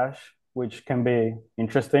of trash, which can be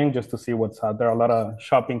interesting just to see what's out there. A lot of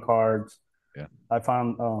shopping carts. Yeah. I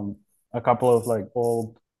found a couple of like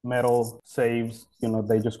old metal saves.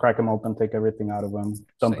 They just crack them open, take everything out of them,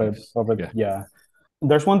 dump it Saves. over. Yeah. Yeah.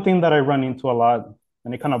 There's one thing that I run into a lot,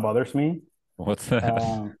 and it kind of bothers me. What's that?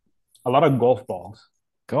 A lot of golf balls.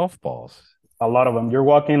 Golf balls. A lot of them. You're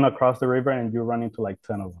walking across the river and you run into like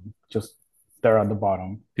 10 of them, just there at the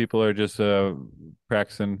bottom. People are just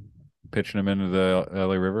practicing pitching them into the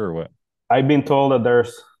LA River or what? I've been told that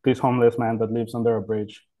there's this homeless man that lives under a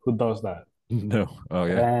bridge who does that. No. Oh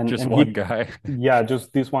yeah. And Just and one guy. Yeah,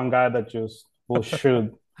 just this one guy that just will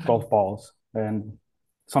shoot golf balls, and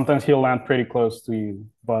sometimes he'll land pretty close to you,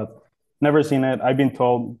 but never seen it. I've been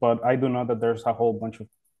told, but I do know that there's a whole bunch of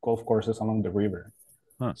golf courses along the river.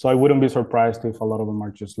 Huh. So I wouldn't be surprised if a lot of them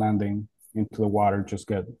are just landing into the water, just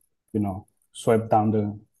get, swept down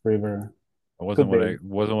the river. Wasn't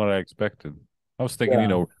what I expected. I was thinking,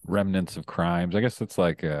 Yeah. remnants of crimes. I guess it's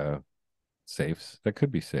like safes. That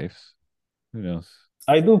could be safes. Who knows?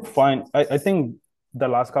 I think the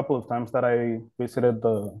last couple of times that I visited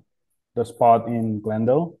the spot in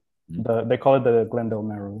Glendale, they call it the Glendale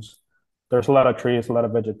Narrows. There's a lot of trees, a lot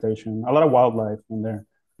of vegetation, a lot of wildlife in there.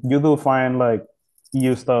 You do find like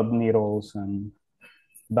used up needles and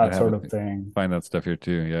that sort of thing. Find that stuff here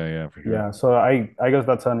too. Yeah, for sure. Yeah, so I guess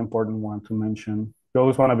that's an important one to mention. You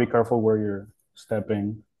always want to be careful where you're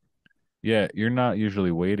stepping. Yeah, you're not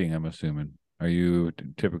usually wading, I'm assuming. Are you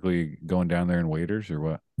typically going down there in waders or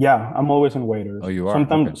what? Yeah, I'm always in waders. Oh, you are?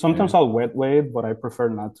 Sometimes Okay. I'll wet wade, but I prefer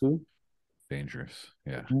not to. Dangerous.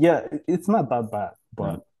 Yeah. Yeah, it's not that bad,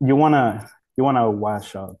 but you wanna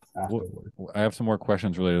wash up afterward. Well, I have some more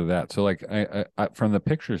questions related to that. So, like, I from the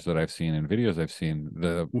pictures that I've seen and videos I've seen,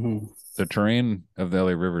 the terrain of the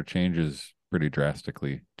LA River changes pretty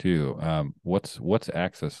drastically too. What's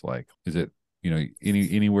access like? Is it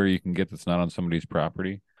anywhere you can get that's not on somebody's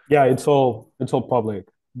property? Yeah, it's all public.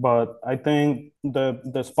 But I think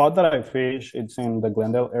the spot that I fish, it's in the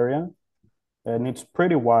Glendale area, and it's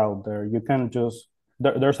pretty wild there. You can just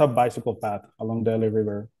there's a bicycle path along the LA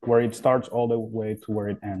River where it starts all the way to where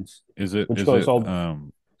it ends. Is it which is goes it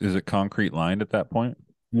all is it concrete lined at that point?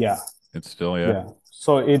 Yeah. It's still Yeah.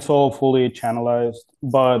 So it's all fully channelized.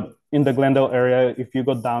 But in the Glendale area, if you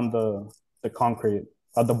go down the concrete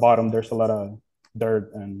at the bottom, there's a lot of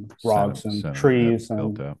dirt and rocks and Sediment trees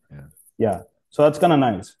built and up. Yeah. yeah. So that's kind of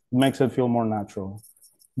nice. It makes it feel more natural.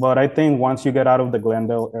 But I think once you get out of the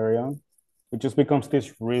Glendale area, it just becomes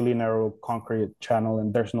this really narrow concrete channel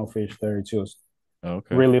and there's no fish there. It's just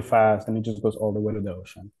Okay. really fast and it just goes all the way to the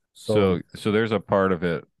ocean. So there's a part of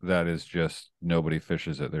it that is just nobody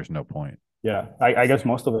fishes it. There's no point. Yeah, I guess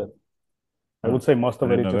most of it. I would say most of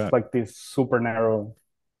I it didn't is know just that. like this super narrow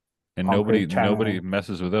And concrete channel. nobody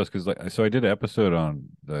messes with those because so I did an episode on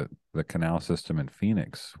the canal system in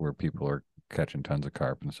Phoenix where people are catching tons of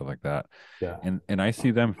carp and stuff like that. Yeah. And I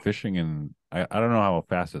see them fishing in I don't know how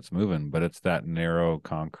fast it's moving, but it's that narrow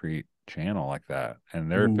concrete channel like that.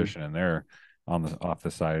 And they're fishing in there off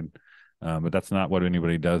the side. But that's not what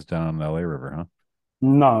anybody does down on the LA River, huh?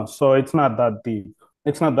 No, so it's not that deep.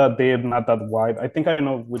 It's not that deep, not that wide. I think I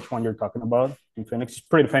know which one you're talking about in Phoenix. It's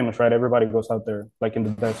pretty famous, right? Everybody goes out there, like in the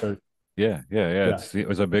desert. Yeah. It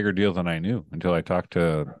was a bigger deal than I knew until I talked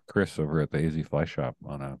to Chris over at the AZ Fly Shop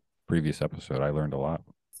on a previous episode. I learned a lot.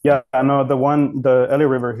 Yeah, I know the LA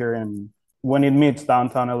River here when it meets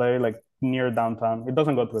downtown LA, like near downtown, it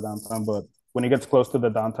doesn't go through downtown, but when it gets close to the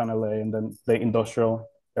downtown LA and then the industrial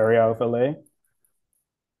area of LA,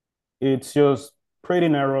 it's just pretty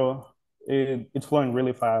narrow. It's flowing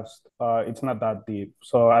really fast. It's not that deep,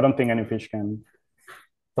 so I don't think any fish can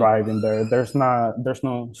thrive in there. There's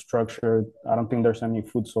no structure. I don't think there's any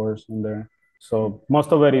food source in there. So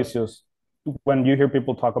most of it is just when you hear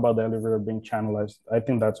people talk about the LA River being channelized, I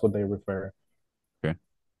think that's what they refer. Okay.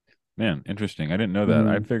 Man, interesting. I didn't know that.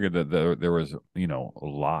 I figured that there was, a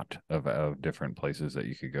lot of different places that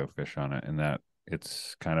you could go fish on it and that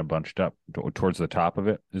it's kind of bunched up towards the top of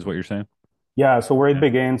it, is what you're saying? Yeah, so where it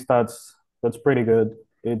begins, that's pretty good.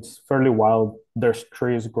 It's fairly wild. There's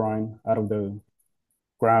trees growing out of the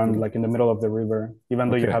ground, like in the middle of the river, even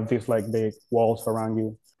though you have these like big walls around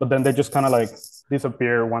you. But then they just kind of like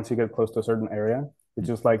disappear once you get close to a certain area. It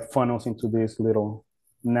just like funnels into this little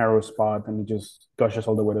narrow spot and it just gushes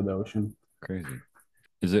all the way to the ocean. Crazy.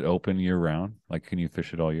 Is it open year round? Like, can you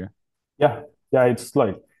fish it all year? Yeah. Yeah, it's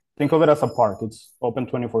like, think of it as a park. It's open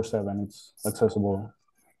 24/7. It's accessible.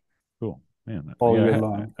 Cool. Man, all yeah, year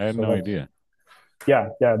long. I had So no idea. yeah,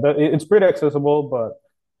 it's pretty accessible, but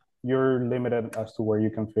you're limited as to where you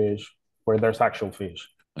can fish, where there's actual fish.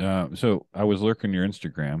 So I was lurking your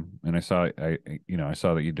Instagram, and I saw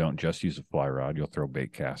that you don't just use a fly rod. You'll throw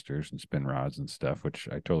bait casters and spin rods and stuff, which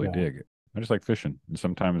I totally Yeah. dig. I just like fishing, and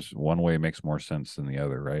sometimes one way makes more sense than the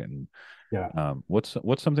other, right? And Yeah. what's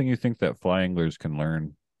something you think that fly anglers can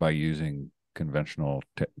learn by using conventional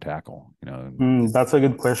tackle? That's a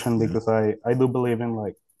good question because I do believe in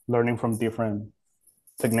like learning from different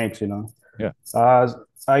techniques, you know. Yeah.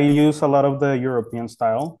 I use a lot of the European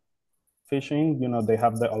style fishing. You know, they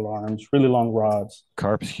have the alarms, really long rods.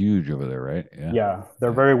 Carp's huge over there, right? Yeah. Yeah,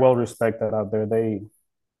 they're very well respected out there.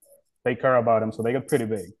 They care about them, so they get pretty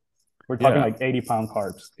big. We're talking like 80-pound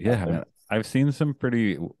carps. Yeah, man. I've seen some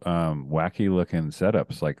pretty wacky looking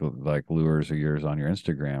setups like lures of yours on your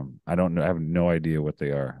Instagram. I don't know, I have no idea what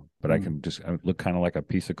they are, but I can just look kind of like a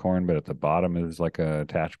piece of corn, but at the bottom is like a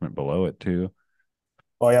attachment below it too.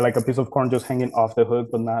 Oh yeah, like a piece of corn just hanging off the hook,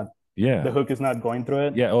 but not the hook is not going through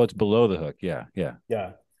it. Yeah. Oh, it's below the hook. Yeah.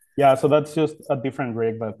 Yeah. So that's just a different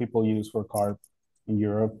rig that people use for carp in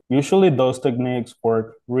Europe. Usually those techniques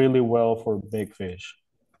work really well for big fish.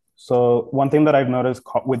 So one thing that I've noticed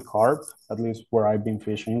with carp, at least where I've been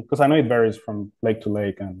fishing, because I know it varies from lake to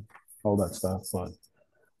lake and all that stuff, but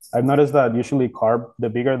I've noticed that usually carp, the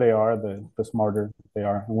bigger they are, the smarter they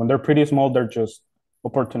are. And when they're pretty small, they're just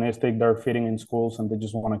opportunistic. They're feeding in schools and they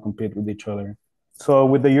just want to compete with each other. So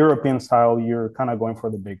with the European style, you're kind of going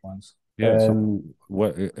for the big ones. Yeah. And so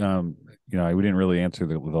what we didn't really answer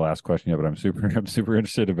the last question yet, but I'm super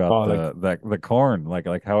interested about the corn,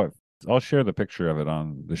 like how it. I'll share the picture of it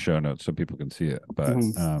on the show notes so people can see it, but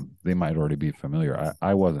they might already be familiar.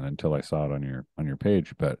 I wasn't until I saw it on your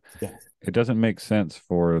page, but it doesn't make sense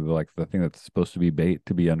for the thing that's supposed to be bait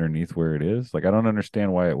to be underneath where it is. Like I don't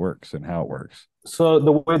understand why it works and how it works. So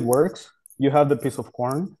the way it works, you have the piece of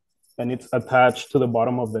corn and it's attached to the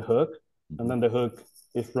bottom of the hook, and then the hook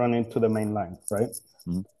is running to the main line, right?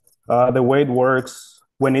 The way it works,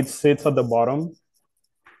 when it sits at the bottom,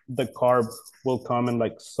 the carp will come and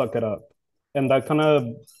like suck it up, and that kind of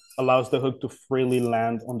allows the hook to freely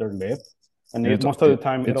land on their lip. And most of the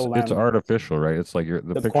time it'll land. It's artificial, right? It's like the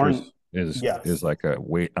picture corn is like a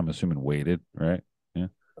weight. I'm assuming weighted, right? Yeah.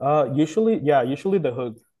 Usually the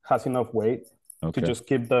hook has enough weight to just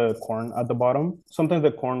keep the corn at the bottom. Sometimes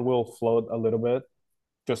the corn will float a little bit,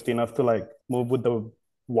 just enough to like move with the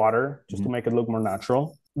water, just to make it look more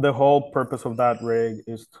natural. The whole purpose of that rig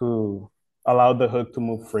is to allow the hook to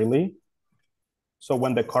move freely. So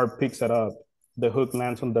when the carp picks it up, the hook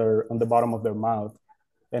lands on the bottom of their mouth.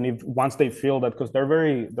 And once they feel that, because they're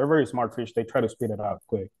very smart fish, they try to spit it out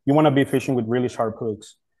quick. You want to be fishing with really sharp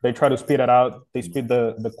hooks. They try to spit it out. They spit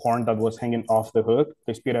the corn that was hanging off the hook.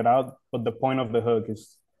 They spit it out, but the point of the hook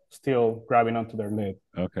is still grabbing onto their lip.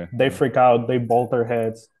 Okay. They freak out. They bolt their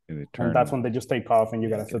heads. And that's when they just take off, and you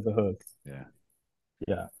gotta set the hook.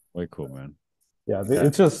 Yeah. Way cool, man. Yeah,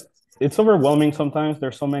 it's overwhelming sometimes.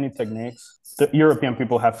 There's so many techniques. The European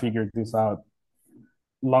people have figured this out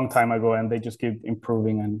a long time ago, and they just keep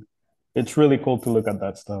improving, and it's really cool to look at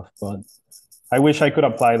that stuff. But I wish I could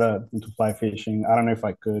apply that into fly fishing. I don't know if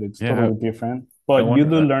I could. It's totally different. But you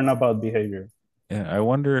do learn about behavior. Yeah, I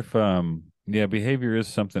wonder if behavior is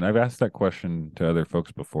something. I've asked that question to other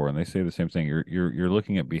folks before, and they say the same thing. You're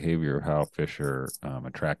looking at behavior of how fish are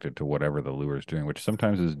attracted to whatever the lure is doing, which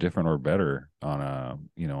sometimes is different or better on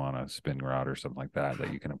a spin rod or something like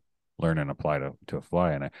that you can learn and apply to a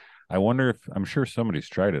fly. And I wonder if, I'm sure somebody's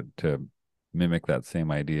tried it to mimic that same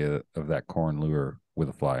idea of that corn lure with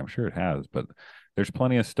a fly. I'm sure it has, but there's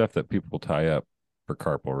plenty of stuff that people tie up for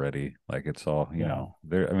carp already. Like it's all, you know,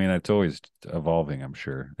 there. I mean, it's always evolving, I'm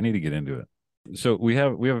sure. I need to get into it. So we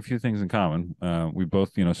have a few things in common. We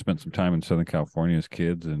both, spent some time in Southern California as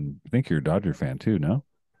kids, and I think you're a Dodger fan too, no?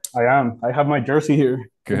 I am. I have my jersey here.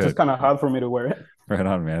 Good. It's just kind of hard for me to wear it. Right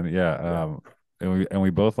on, man. Yeah. And we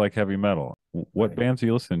both like heavy metal. What bands are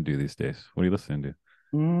you listening to these days? What are you listening to?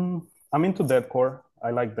 I'm into deathcore.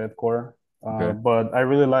 I like deathcore, but I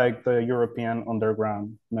really like the European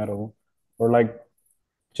underground metal, or like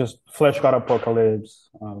just Flesh God Apocalypse.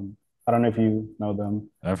 I don't know if you know them.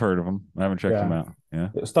 I've heard of them. I haven't checked them out. Yeah.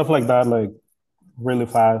 Stuff like that, like really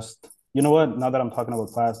fast. You know what? Now that I'm talking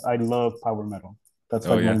about fast, I love power metal. That's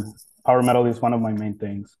power metal is one of my main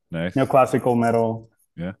things. Nice. Classical metal.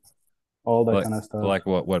 Yeah. All that kind of stuff. Like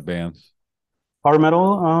what bands? Power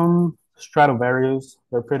metal, Stratovarius.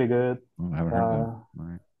 They're pretty good. I haven't heard of them. All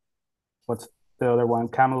right. What's the other one?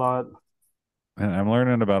 Camelot. And I'm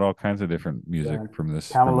learning about all kinds of different music from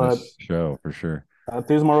this Camelot. show for sure.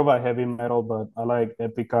 This is more of a heavy metal, but I like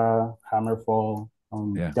Epica, Hammerfall.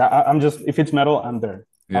 Yeah. Yeah, I'm just if it's metal, I'm there.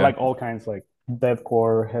 I Yeah. like all kinds, like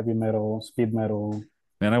deathcore, heavy metal, speed metal.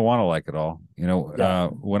 Man, I want to like it all. Yeah.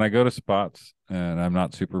 When I go to spots and I'm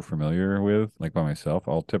not super familiar with, like by myself,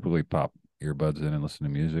 I'll typically pop earbuds in and listen to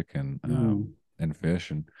music Mhm. and fish.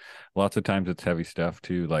 And lots of times it's heavy stuff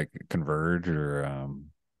too, like Converge or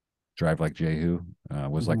Drive Like Jehu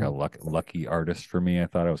was like a Mhm. lucky artist for me. I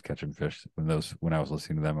thought I was catching fish when I was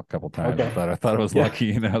listening to them a couple times. Okay. I thought it was Yeah.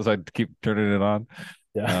 lucky, as I'd keep turning it on.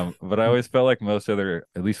 Yeah. But I always felt like most other,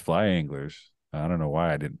 at least fly anglers, I don't know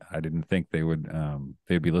why I didn't think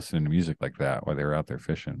they'd be listening to music like that while they were out there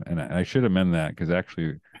fishing. And I should amend that because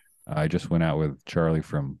actually I just went out with Charlie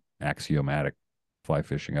from Axiomatic fly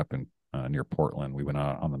fishing up in near Portland. We went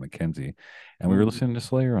out on the Mackenzie and we were listening to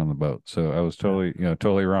Slayer on the boat. So I was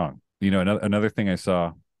totally wrong. Another thing I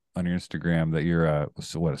saw on your Instagram that you're a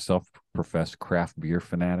self-professed craft beer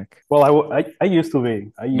fanatic. Well, I used to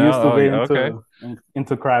be. I No, used to be okay.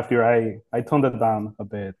 into craft beer. I toned it down a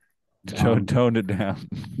bit. Toned it down.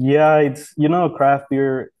 Yeah, it's craft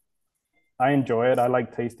beer. I enjoy it. I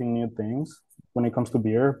like tasting new things when it comes to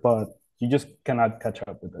beer, but you just cannot catch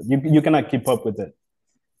up with it. You cannot keep up with it.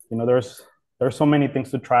 There's so many things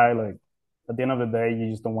to try. Like at the end of the day, you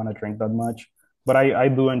just don't want to drink that much. But I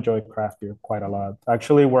do enjoy craft beer quite a lot.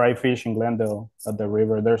 Actually, where I fish in Glendale at the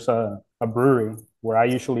river, there's a brewery where I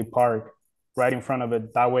usually park right in front of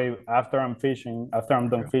it. That way, after I'm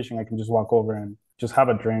done fishing, I can just walk over and just have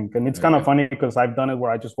a drink. And it's kind of funny because I've done it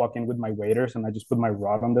where I just walk in with my waders and I just put my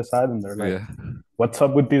rod on the side and they're like, what's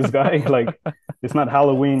up with this guy? Like, it's not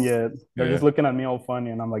Halloween yet. They're just looking at me all funny.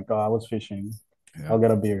 And I'm like, oh, I was fishing. I'll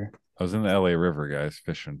get a beer. I was in the LA River, guys,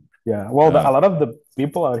 fishing. Yeah. Well, a lot of the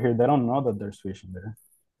people out here, they don't know that there's fishing there.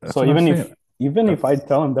 So even if I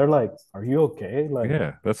tell them, they're like, "Are you okay?" Like,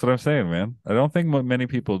 yeah, that's what I'm saying, man. I don't think many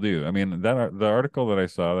people do. I mean, the article that I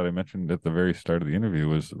saw that I mentioned at the very start of the interview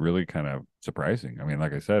was really kind of surprising. I mean,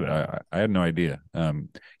 like I said, I had no idea.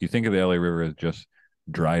 You think of the LA River as just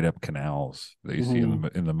dried up canals that you see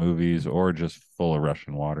in the movies, or just full of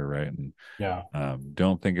rushing water, right? And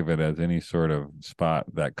don't think of it as any sort of spot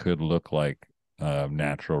that could look like a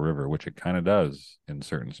natural river, which it kind of does in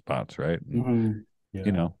certain spots, right? And,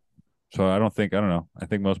 so I don't know. I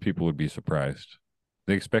think most people would be surprised.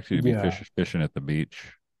 They expect you to be fishing at the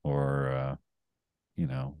beach or,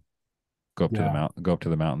 go up to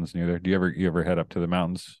the mountains near there. Do you ever head up to the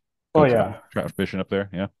mountains? Trout fishing up there.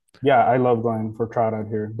 Yeah. Yeah, I love going for trout out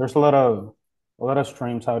here. There's a lot of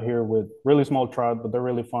streams out here with really small trout, but they're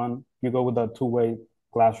really fun. You go with that 2-way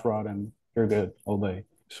glass rod and you're good all day.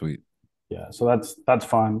 Sweet. Yeah, so that's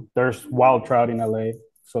fun. There's wild trout in LA,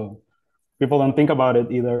 so people don't think about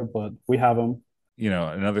it either, but we have them.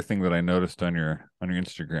 Another thing that I noticed on your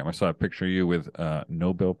Instagram, I saw a picture of you with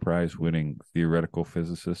Nobel Prize winning theoretical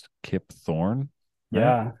physicist Kip Thorne.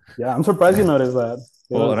 Right? Yeah, I'm surprised you noticed that.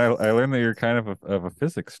 Well, and I learned that you're kind of a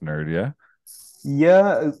physics nerd, yeah?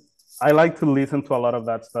 Yeah, I like to listen to a lot of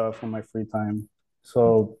that stuff in my free time.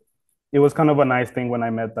 So it was kind of a nice thing when I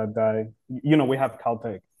met that guy. We have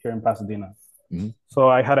Caltech here in Pasadena. Mm-hmm. So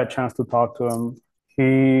I had a chance to talk to him.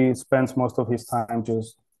 He spends most of his time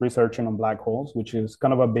just researching on black holes, which is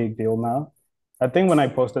kind of a big deal now. I think when I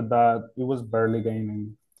posted that, it was barely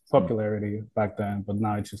gaining popularity back then, but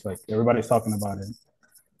now it's just like everybody's talking about it.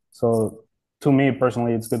 So to me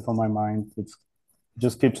personally, it's good for my mind. It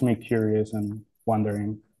just keeps me curious and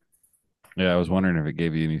wondering. Yeah, I was wondering if it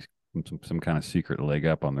gave you some kind of secret leg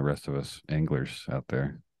up on the rest of us anglers out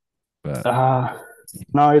there. But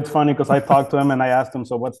no, it's funny because I talked to him and I asked him,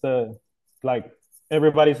 so what's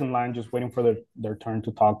everybody's in line just waiting for their turn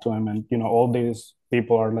to talk to him. And, all these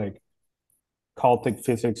people are like Caltech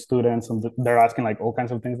physics students and they're asking like all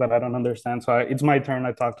kinds of things that I don't understand. So it's my turn.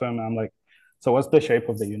 I talk to him and I'm like, so what's the shape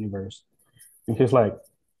of the universe? And he's like,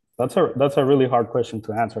 that's a really hard question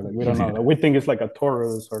to answer. Like, we don't know. We think it's like a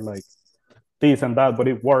torus or like this and that, but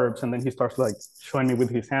it warps. And then he starts like showing me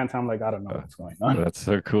with his hands. I'm like, I don't know what's going on. That's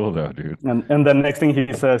so cool though, dude. And the next thing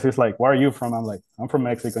he says, he's like, where are you from? I'm like, I'm from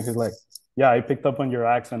Mexico. And he's like, yeah, I picked up on your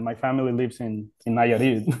accent. My family lives in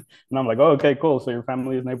Nayarit. And I'm like, oh, okay, cool. So your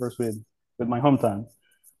family is neighbors with my hometown.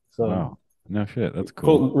 So wow. No shit. That's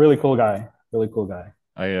cool. Really cool guy. Really cool guy.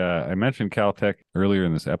 I mentioned Caltech earlier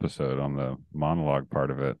in this episode on the monologue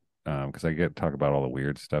part of it because I get to talk about all the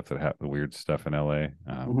weird stuff the weird stuff in LA.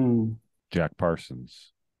 Jack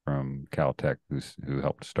Parsons from Caltech, who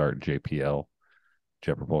helped start JPL,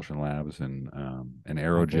 Jet Propulsion Labs, and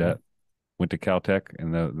Aerojet, went to Caltech,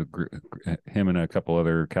 and him and a couple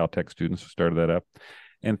other Caltech students started that up,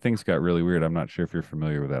 and things got really weird. I'm not sure if you're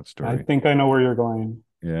familiar with that story. I think I know where you're going.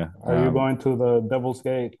 Yeah. Are you going to the Devil's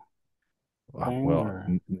Gate thing? Well, Or?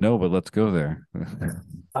 no, but let's go there.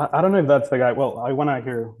 I don't know if that's the guy. Well, I want to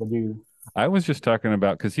hear what you. I was just talking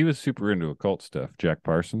about because he was super into occult stuff, Jack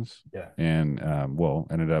Parsons. Yeah. And well,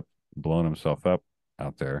 ended up blowing himself up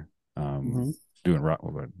out there,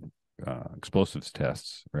 doing explosives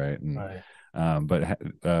tests, right? And Right. but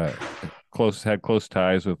had close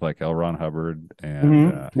ties with like L. Ron Hubbard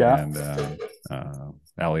and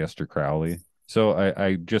Aleister Crowley. So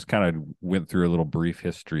I just kind of went through a little brief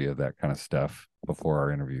history of that kind of stuff before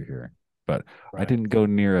our interview here. But I didn't go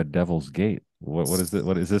near a Devil's Gate. What is it?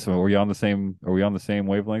 What is this? Are we on the same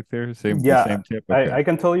wavelength there? The same tip? Okay. I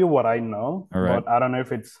can tell you what I know, All right. but I don't know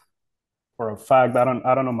if it's for a fact. I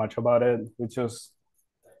don't know much about it. It's just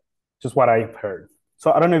what I've heard.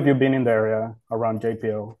 So I don't know if you've been in the area around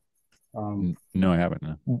JPO. No, I haven't.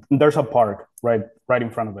 No. There's a park right in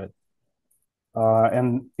front of it,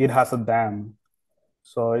 and it has a dam.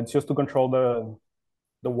 So it's just to control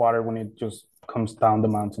the water when it just comes down the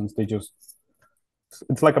mountains.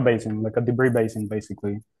 It's like a basin, like a debris basin,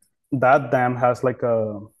 basically. That dam has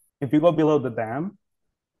if you go below the dam,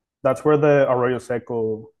 that's where the Arroyo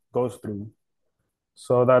Seco goes through.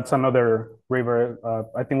 So that's another river.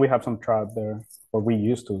 I think we have some trout there, or we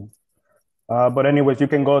used to. But anyways, you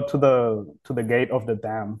can go to the gate of the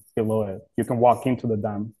dam below it. You can walk into the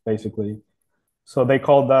dam, basically. So they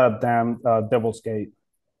call that dam Devil's Gate.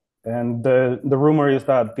 And the rumor is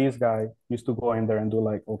that this guy used to go in there and do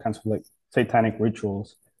like all kinds of like satanic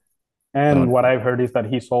rituals. And what I've heard is that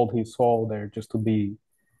he sold his soul there just to be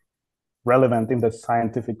relevant in the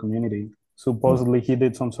scientific community. Supposedly he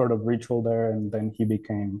did some sort of ritual there, and then he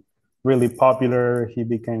became really popular. He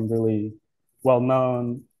became really well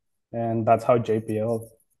known, and that's how JPL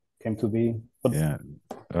came to be. But, yeah.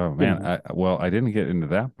 Oh man. I didn't get into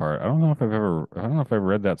that part. I don't know if I've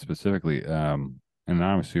read that specifically. And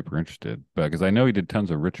now I'm super interested, but because I know he did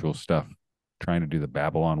tons of ritual stuff, trying to do the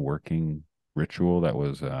Babylon working ritual that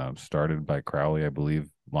was started by Crowley, I believe,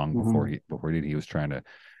 long before he did. He was trying to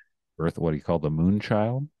birth what he called the Moon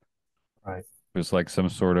Child. Right. It was like some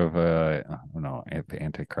sort of I don't know,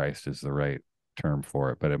 Antichrist is the right term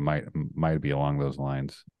for it, but it might be along those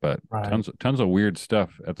lines. But tons of weird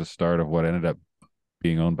stuff at the start of what ended up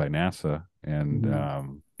being owned by NASA, and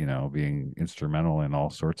being instrumental in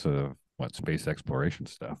all sorts of space exploration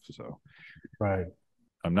stuff. So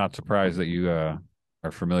I'm not surprised that you are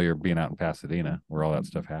familiar being out in Pasadena where all that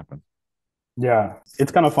stuff happened. Yeah,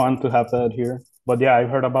 it's kind of fun to have that here. But yeah,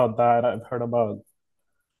 I've heard about that. I've heard about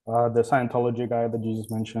the Scientology guy that you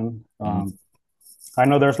just mentioned. I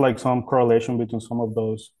know there's like some correlation between some of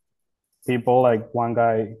those people. Like one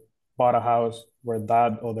guy bought a house where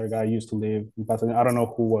that other guy used to live in Pasadena. I don't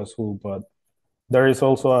know who was who, but there is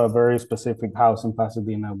also a very specific house in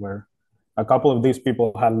Pasadena where a couple of these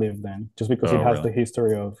people had lived in, just because it has the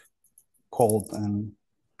history of cult and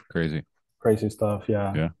crazy stuff.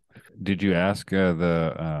 Yeah. Did you ask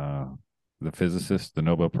the physicist, the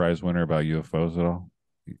Nobel Prize winner, about UFOs at all?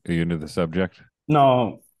 Are you into the subject?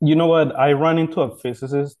 No. You know what? I ran into a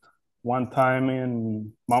physicist one time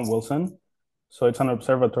in Mount Wilson. So it's an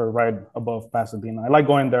observatory right above Pasadena. I like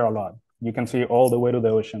going there a lot. You can see all the way to the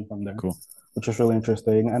ocean from there, which is really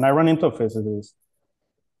interesting. And I ran into a physicist,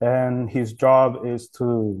 and his job is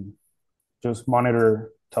to just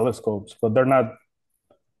monitor telescopes, but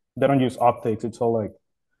they don't use optics. It's all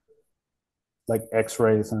like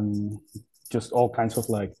X-rays and just all kinds of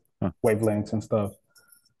wavelengths and stuff.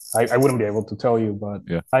 I wouldn't be able to tell you, but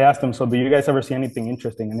I asked him, so do you guys ever see anything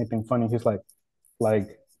interesting, anything funny? He's like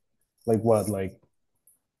what? Like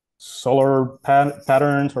solar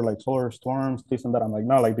patterns or like solar storms, this and that. I'm like,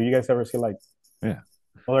 no, do you guys ever see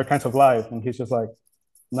other kinds of life? And he's just like,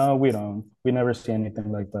 no, we don't. We never see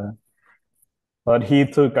anything like that. But he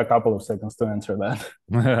took a couple of seconds to answer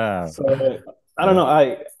that. So I don't know.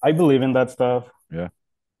 I believe in that stuff. Yeah.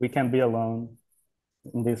 We can't be alone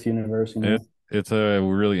in this universe. It's a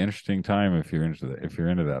really interesting time if you're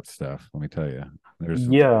into that stuff. Let me tell you, there's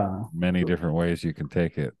many different ways you can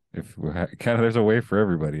take it. There's a way for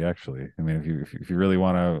everybody, actually. I mean, if you really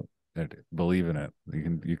want to believe in it,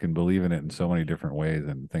 you can believe in it in so many different ways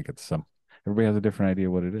and think everybody has a different idea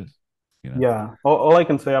what it is. Yeah. All I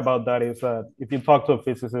can say about that is that if you talk to a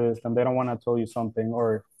physicist and they don't want to tell you something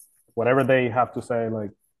or whatever they have to say,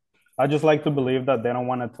 I just like to believe that they don't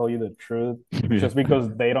want to tell you the truth just because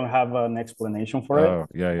they don't have an explanation for it.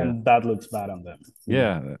 And that looks bad on them.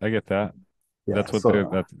 Yeah, I get that. Yeah, that's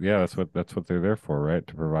what they're there for, right?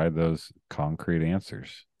 To provide those concrete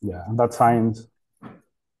answers. Yeah, that's science.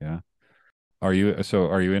 Yeah. Are you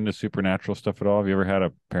into supernatural stuff at all? Have you ever had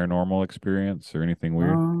a paranormal experience or anything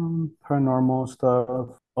weird? Paranormal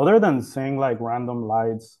stuff. Other than seeing like random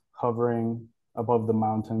lights hovering above the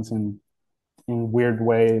mountains in weird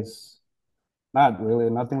ways, not really.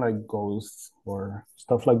 Nothing like ghosts or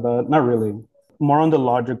stuff like that. Not really. More on the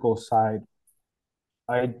logical side.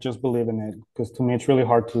 I just believe in it because to me it's really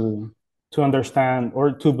hard to understand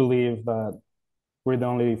or to believe that we're the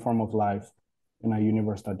only form of life in a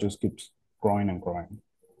universe that just keeps growing and growing.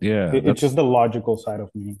 Yeah, It's just the logical side of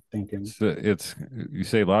me thinking. it's you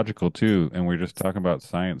say logical too, and we're just talking about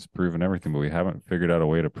science proving everything, but we haven't figured out a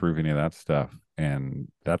way to prove any of that stuff. And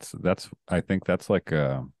that's I think that's like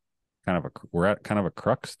a kind of a we're at kind of a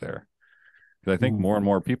crux there. Because I think more and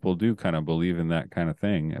more people do kind of believe in that kind of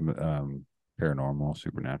thing, paranormal,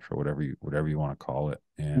 supernatural, whatever you want to call it.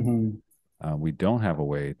 And we don't have a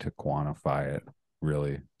way to quantify it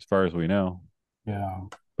really, as far as we know. Yeah.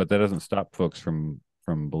 But that doesn't stop folks from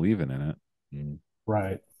believing in it.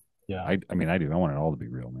 Right. Yeah. I mean, I do. I want it all to be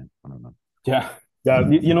real, man. I don't know. Yeah. Yeah.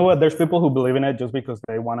 You know what? There's people who believe in it just because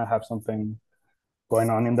they want to have something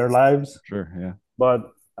going on in their lives. Sure. Yeah.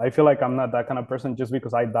 But I feel like I'm not that kind of person just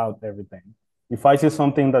because I doubt everything. If I see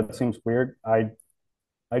something that seems weird, I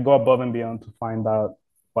go above and beyond to find out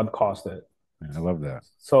what caused it. I love that.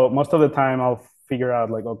 So most of the time I'll figure out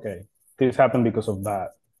like, okay, this happened because of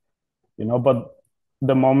that, but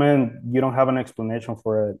the moment you don't have an explanation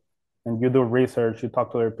for it and you do research, you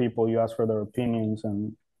talk to other people, you ask for their opinions,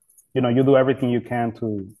 and you do everything you can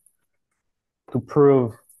to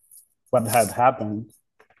prove what had happened,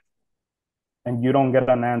 and you don't get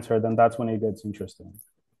an answer, then that's when it gets interesting.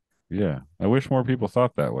 Yeah, I wish more people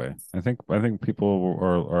thought that way. I think people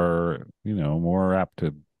are more apt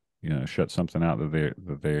to shut something out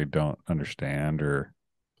that they don't understand or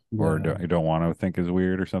don't want to think is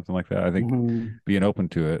weird or something like that. I think being open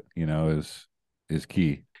to it, is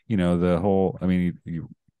key. The whole. I mean, you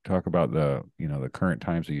talk about the current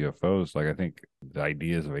times of UFOs. Like I think the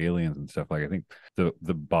ideas of aliens and stuff. Like I think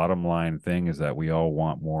the bottom line thing is that we all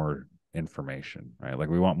want more information, right? Like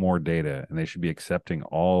we want more data, and they should be accepting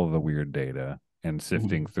all of the weird data and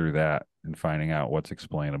sifting through that and finding out what's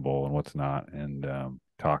explainable and what's not, and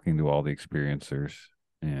talking to all the experiencers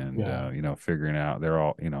and figuring out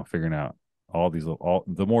figuring out all these all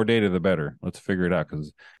the more data the better. Let's figure it out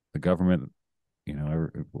because the government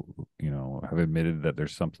have admitted that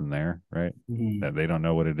there's something there, right? That they don't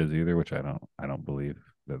know what it is either, which I don't believe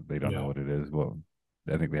that they don't know what it is. Well,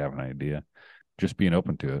 I think they have an idea. Just being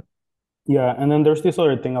open to it. Yeah, and then there's this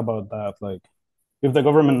other thing about that. Like, if the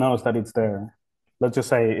government knows that it's there, let's just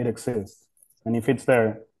say it exists, and if it's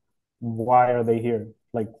there, why are they here?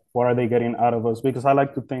 Like, what are they getting out of us? Because I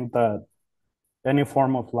like to think that any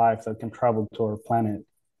form of life that can travel to our planet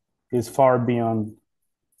is far beyond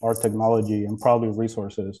our technology and probably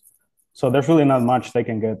resources. So there's really not much they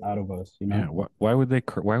can get out of us, Yeah. Why would they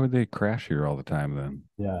crash here all the time then?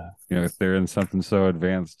 Yeah. If they're in something so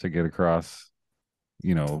advanced to get across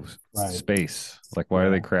space, like why do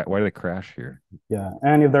they crash here? Yeah,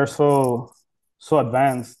 and if they're so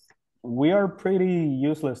advanced, we are pretty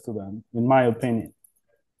useless to them, in my opinion.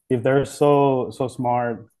 If they're so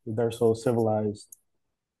smart, if they're so civilized,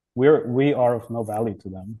 we are of no value to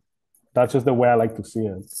them. That's just the way I like to see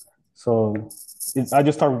it. So I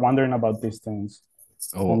just start wondering about these things.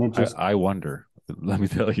 I wonder. Let me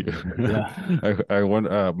tell you. Yeah. I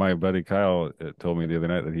wonder. My buddy Kyle told me the other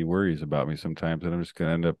night that he worries about me sometimes, and I'm just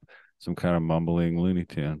gonna end up some kind of mumbling Looney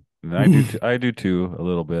Tune. And I do too a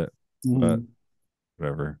little bit, but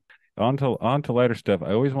whatever. On to lighter stuff.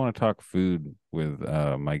 I always want to talk food with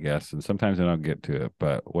my guests, and sometimes I don't get to it.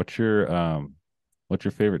 But what's your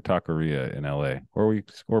favorite taqueria in LA,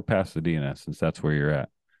 or Pasadena, since that's where you're at?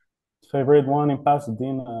 Favorite one in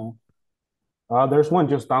Pasadena. There's one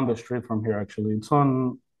just down the street from here, actually. It's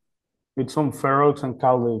on Fair Oaks in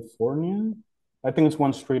California. I think it's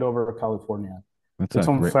one street over California. It's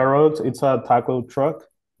on Fair Oaks. It's a taco truck.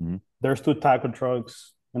 There's two taco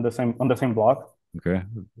trucks on the same block. Okay.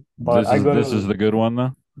 But this is the good one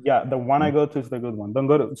though? Yeah, the one I go to is the good one. Don't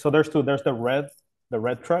go to. So there's two. There's the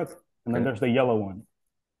red truck, and then there's the yellow one.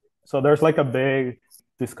 So there's like a big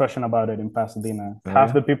discussion about it in Pasadena.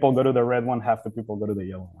 Half the people go to the red one, half the people go to the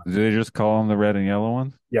yellow one. Do they just call them the red and yellow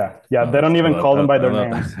ones? Yeah. They don't even call them by their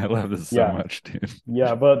names. I love this so much, dude.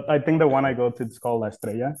 Yeah, but I think the one I go to is called La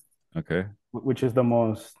Estrella. Okay. Which is the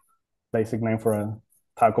most basic name for a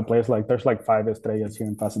taco place. Like there's like 5 estrellas here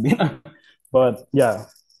in Pasadena. But yeah,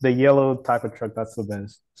 the yellow taco truck, that's the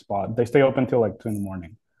best spot. They stay open till like 2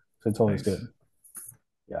 a.m. So it's always good.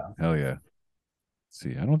 Yeah. Hell yeah.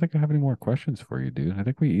 See, I don't think I have any more questions for you, dude. I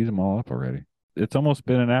think we eased them all up already. It's almost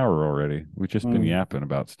been an hour already. We've just been yapping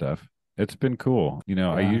about stuff. It's been cool. You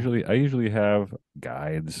know, I usually have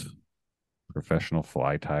guides, professional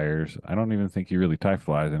fly tires. I don't even think you really tie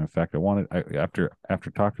flies. And in fact,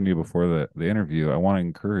 after talking to you before the interview, I want to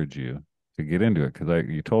encourage you to get into it because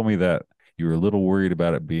you told me that you were a little worried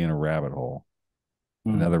about it being a rabbit hole,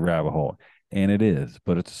 another rabbit hole, and it is,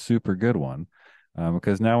 but it's a super good one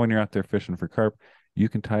because now when you're out there fishing for carp, you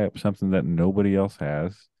can tie up something that nobody else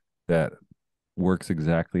has that works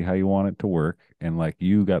exactly how you want it to work, and like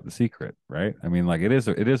you got the secret, right? I mean, like it is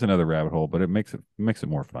another rabbit hole, but it makes it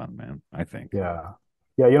more fun, man. I think. Yeah.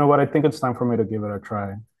 You know what? I think it's time for me to give it a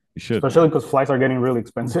try. You should, especially because flies are getting really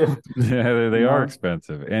expensive. Yeah, they are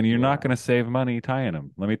expensive, and you're not going to save money tying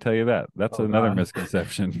them. Let me tell you that. That's another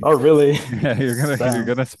misconception. Oh, really? Yeah, you're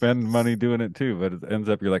gonna spend money doing it too, but it ends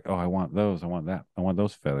up you're like, oh, I want those, I want that, I want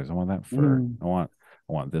those feathers, I want that fur, I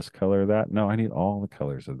want this color, that. No, I need all the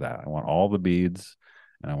colors of that. I want all the beads,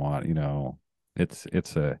 and I want it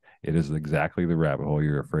is exactly the rabbit hole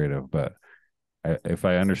you're afraid of. But if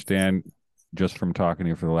I understand just from talking to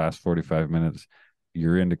you for the last 45 minutes.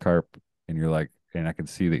 You're into carp and you're like, and I can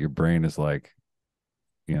see that your brain is like,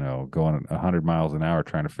 going 100 miles an hour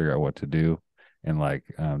trying to figure out what to do and like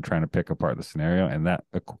trying to pick apart the scenario. And that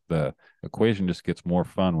the equation just gets more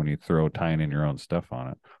fun when you throw tying in your own stuff on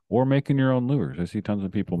it or making your own lures. I see tons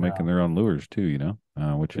of people making their own lures too,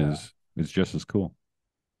 which is just as cool.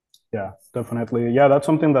 Yeah, definitely. Yeah, that's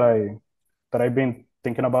something that I've been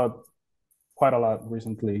thinking about quite a lot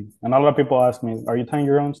recently. And a lot of people ask me, are you tying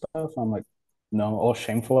your own stuff? I'm like, no, all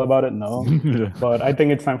shameful about it. No, but I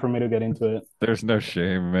think it's time for me to get into it. There's no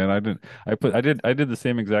shame, man. I did the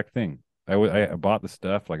same exact thing. I bought the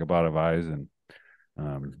stuff, like I bought a vise and,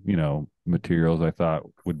 materials I thought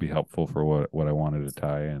would be helpful for what I wanted to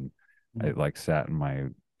tie. And I like sat in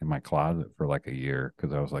my closet for like a year.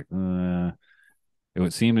 Cause I was like,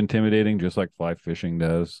 it seemed intimidating, just like fly fishing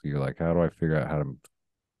does. You're like, how do I figure out how to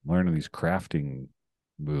learn these crafting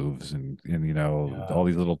moves and all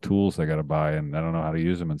these little tools I got to buy, and I don't know how to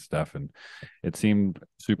use them and stuff, and it seemed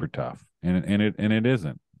super tough, and it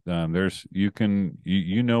isn't. There's you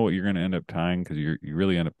know what you're going to end up tying because you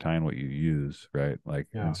really end up tying what you use, right? Like,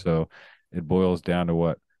 and so it boils down to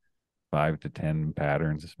what 5 to 10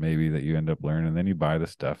 patterns maybe that you end up learning, and then you buy the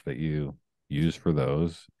stuff that you use for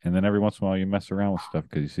those, and then every once in a while you mess around with stuff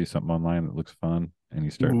because you see something online that looks fun, and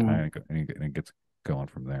you start tying and it gets going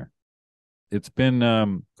from there. It's been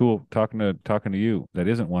cool talking to you. That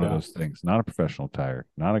isn't one of those things. Not a professional tyer,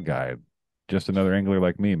 not a guide, just another angler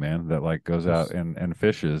like me, man, that like goes out and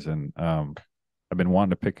fishes. And I've been wanting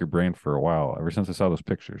to pick your brain for a while, ever since I saw those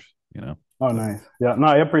pictures, Oh, nice. Yeah, no,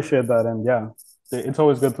 I appreciate that. And yeah, it's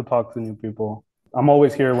always good to talk to new people. I'm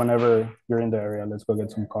always here whenever you're in the area. Let's go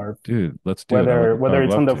get some carp. Dude, let's do it. Whether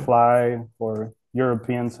it's on the to. fly or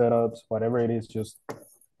European setups, whatever it is, just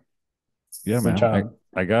man.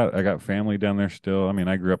 I got family down there still. I mean,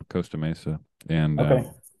 I grew up at Costa Mesa and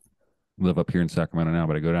live up here in Sacramento now,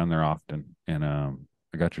 but I go down there often. And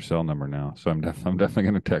I got your cell number now, so I'm definitely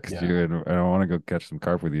going to text you, and I want to go catch some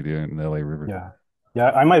carp with you, dude, in the LA River.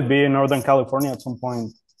 Yeah, I might be in Northern California at some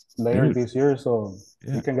point later this year, so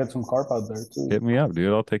you can get some carp out there too. Hit me up,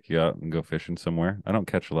 dude. I'll take you out and go fishing somewhere. I don't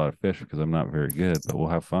catch a lot of fish because I'm not very good, but we'll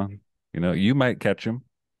have fun. You might catch them.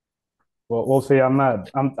 Well, we'll see. I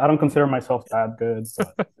don't consider myself that good,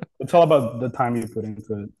 but it's all about the time you put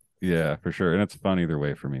into it. Yeah, for sure. And it's fun either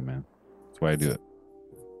way for me, man. That's why I do it.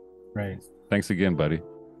 Right. Thanks again, buddy.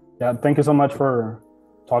 Yeah, thank you so much for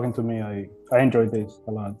talking to me. I enjoyed this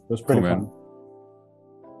a lot. It was pretty fun.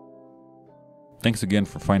 Thanks again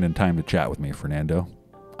for finding time to chat with me, Fernando.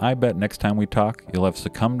 I bet next time we talk, you'll have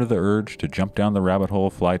succumbed to the urge to jump down the rabbit hole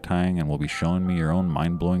of fly tying and will be showing me your own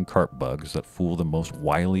mind-blowing carp bugs that fool the most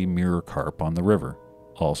wily mirror carp on the river.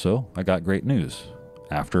 Also, I got great news.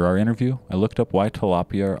 After our interview, I looked up why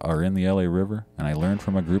tilapia are in the LA River, and I learned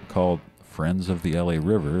from a group called Friends of the LA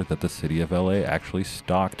River that the city of LA actually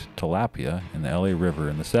stocked tilapia in the LA River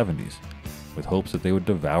in the 70s, with hopes that they would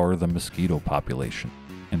devour the mosquito population.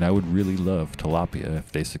 And I would really love tilapia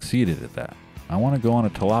if they succeeded at that. I want to go on a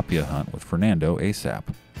tilapia hunt with Fernando ASAP,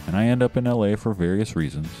 and I end up in LA for various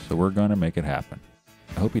reasons, so we're going to make it happen.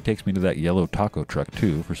 I hope he takes me to that yellow taco truck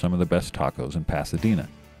too for some of the best tacos in Pasadena.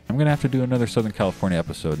 I'm going to have to do another Southern California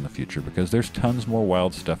episode in the future because there's tons more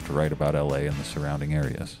wild stuff to write about LA and the surrounding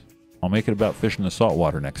areas. I'll make it about fishing the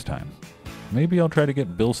saltwater next time. Maybe I'll try to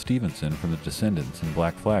get Bill Stevenson from the Descendants and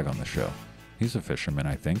Black Flag on the show. He's a fisherman,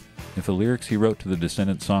 I think. If the lyrics he wrote to the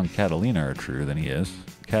Descendants song Catalina are true, then he is.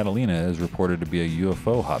 Catalina is reported to be a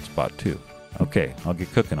UFO hotspot too. Okay, I'll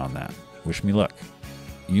get cooking on that. Wish me luck.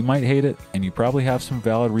 You might hate it, and you probably have some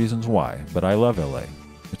valid reasons why, but I love LA.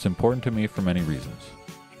 It's important to me for many reasons.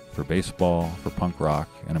 For baseball, for punk rock,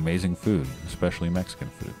 and amazing food, especially Mexican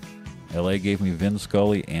food. LA gave me Vin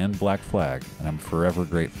Scully and Black Flag, and I'm forever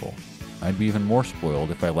grateful. I'd be even more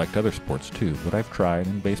spoiled if I liked other sports too, but I've tried,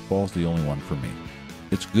 and baseball's the only one for me.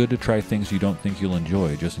 It's good to try things you don't think you'll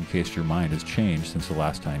enjoy just in case your mind has changed since the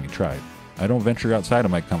last time you tried. I don't venture outside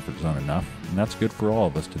of my comfort zone enough, and that's good for all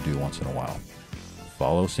of us to do once in a while.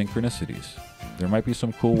 Follow synchronicities. There might be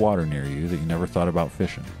some cool water near you that you never thought about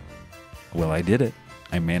fishing. Well, I did it.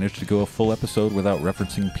 I managed to go a full episode without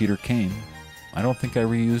referencing Peter Kane. I don't think I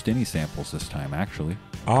reused any samples this time, actually.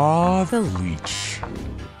 The leech.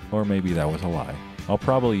 Or maybe that was a lie. I'll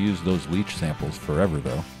probably use those leech samples forever,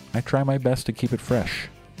 though. I try my best to keep it fresh.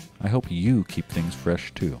 I hope you keep things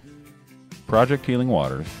fresh, too. Project Healing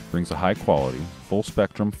Waters brings a high-quality,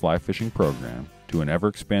 full-spectrum fly fishing program to an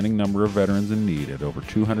ever-expanding number of veterans in need at over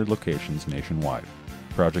 200 locations nationwide.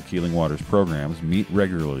 Project Healing Waters programs meet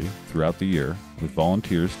regularly throughout the year with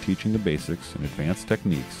volunteers teaching the basics and advanced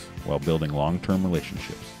techniques while building long-term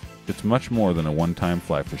relationships. It's much more than a one-time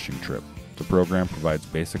fly fishing trip. The program provides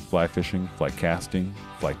basic fly fishing, fly casting,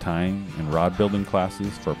 fly tying, and rod building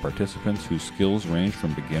classes for participants whose skills range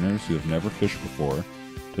from beginners who have never fished before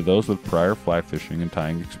to those with prior fly fishing and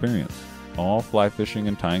tying experience. All fly fishing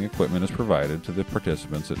and tying equipment is provided to the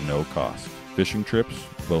participants at no cost. Fishing trips,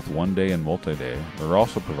 both one-day and multi-day, are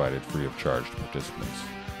also provided free of charge to participants.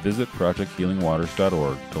 Visit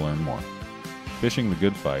projecthealingwaters.org to learn more. Fishing the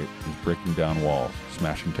Good Fight is breaking down walls,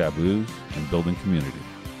 smashing taboos, and building community.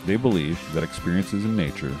 They believe that experiences in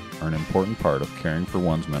nature are an important part of caring for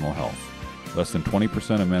one's mental health. Less than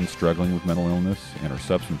 20% of men struggling with mental illness and or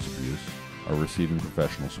substance abuse are receiving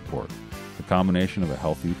professional support. The combination of a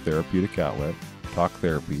healthy therapeutic outlet, talk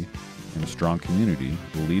therapy, and a strong community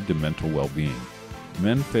will lead to mental well-being.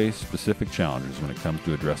 Men face specific challenges when it comes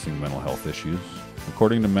to addressing mental health issues.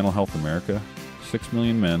 According to Mental Health America, 6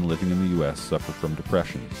 million men living in the U.S. suffer from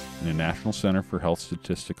depression. In a National Center for Health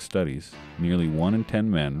Statistics studies, nearly 1 in 10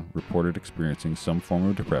 men reported experiencing some form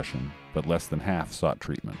of depression, but less than half sought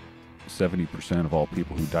treatment. 70% of all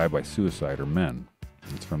people who die by suicide are men.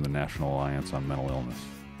 It's from the National Alliance on Mental Illness.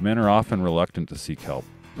 Men are often reluctant to seek help,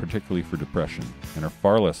 particularly for depression, and are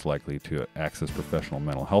far less likely to access professional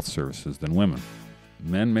mental health services than women.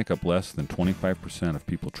 Men make up less than 25% of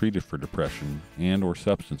people treated for depression and or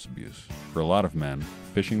substance abuse. For a lot of men,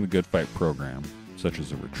 Fishing the Good Fight program, such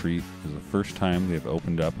as a retreat, is the first time they've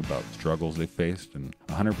opened up about struggles they faced, and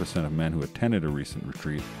 100% of men who attended a recent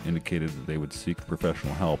retreat indicated that they would seek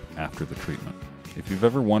professional help after the treatment. If you've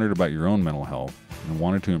ever wondered about your own mental health and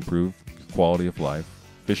wanted to improve your quality of life,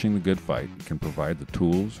 Fishing the Good Fight can provide the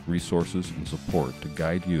tools, resources, and support to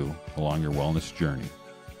guide you along your wellness journey.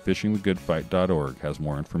 FishingTheGoodFight.org has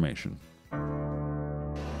more information.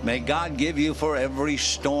 May God give you for every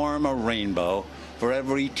storm a rainbow, for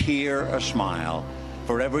every tear a smile,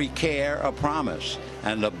 for every care a promise,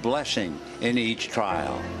 and a blessing in each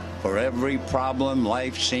trial. For every problem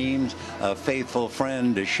life seems a faithful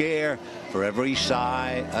friend to share, for every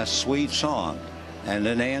sigh a sweet song, and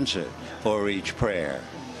an answer for each prayer.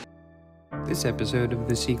 This episode of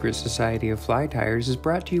the Secret Society of Fly Tyers is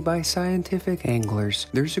brought to you by Scientific Anglers.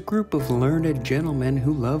 There's a group of learned gentlemen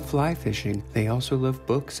who love fly fishing. They also love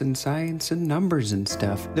books and science and numbers and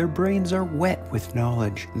stuff. Their brains are wet with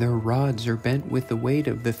knowledge. Their rods are bent with the weight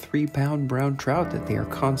of the 3-pound brown trout that they are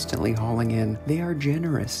constantly hauling in. They are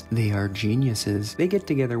generous. They are geniuses. They get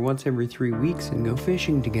together once every 3 weeks and go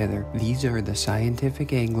fishing together. These are the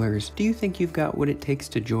Scientific Anglers. Do you think you've got what it takes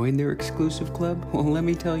to join their exclusive club? Well, let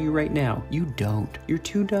me tell you right now. You don't. You're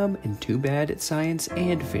too dumb and too bad at science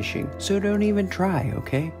and fishing, so don't even try,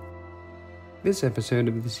 okay? This episode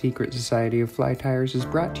of the Secret Society of Fly Tyers is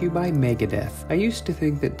brought to you by Megadeth. I used to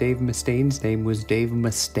think that Dave Mustaine's name was Dave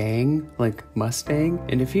Mustang, like Mustang,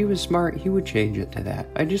 and if he was smart, he would change it to that.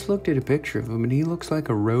 I just looked at a picture of him and he looks like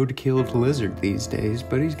a road-killed lizard these days,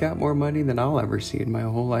 but he's got more money than I'll ever see in my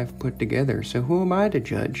whole life put together, so who am I to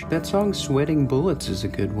judge? That song Sweating Bullets is a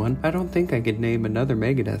good one. I don't think I could name another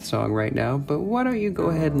Megadeth song right now, but why don't you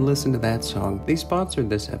go ahead and listen to that song? They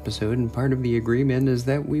sponsored this episode, and part of the agreement is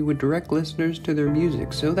that we would direct listeners to their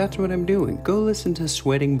music, so that's what I'm doing. Go listen to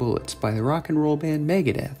Sweating Bullets by the rock and roll band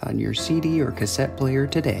Megadeth on your CD or cassette player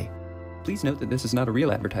today. Please note that this is not a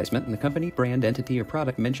real advertisement, and the company, brand, entity, or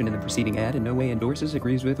product mentioned in the preceding ad in no way endorses,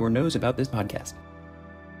 agrees with, or knows about this podcast.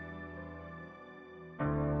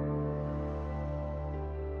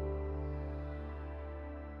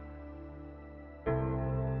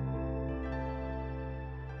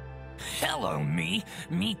 Hello, me.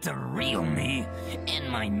 Meet the real me. In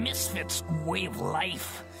my misfits way of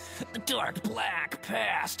life. The dark black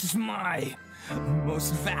past is my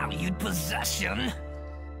most valued possession.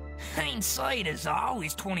 Hindsight is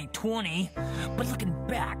always 20/20, but looking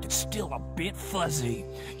back, it's still a bit fuzzy.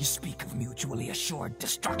 You speak of mutually assured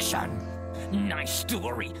destruction. Nice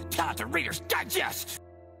story. Tell it to Reader's Digest.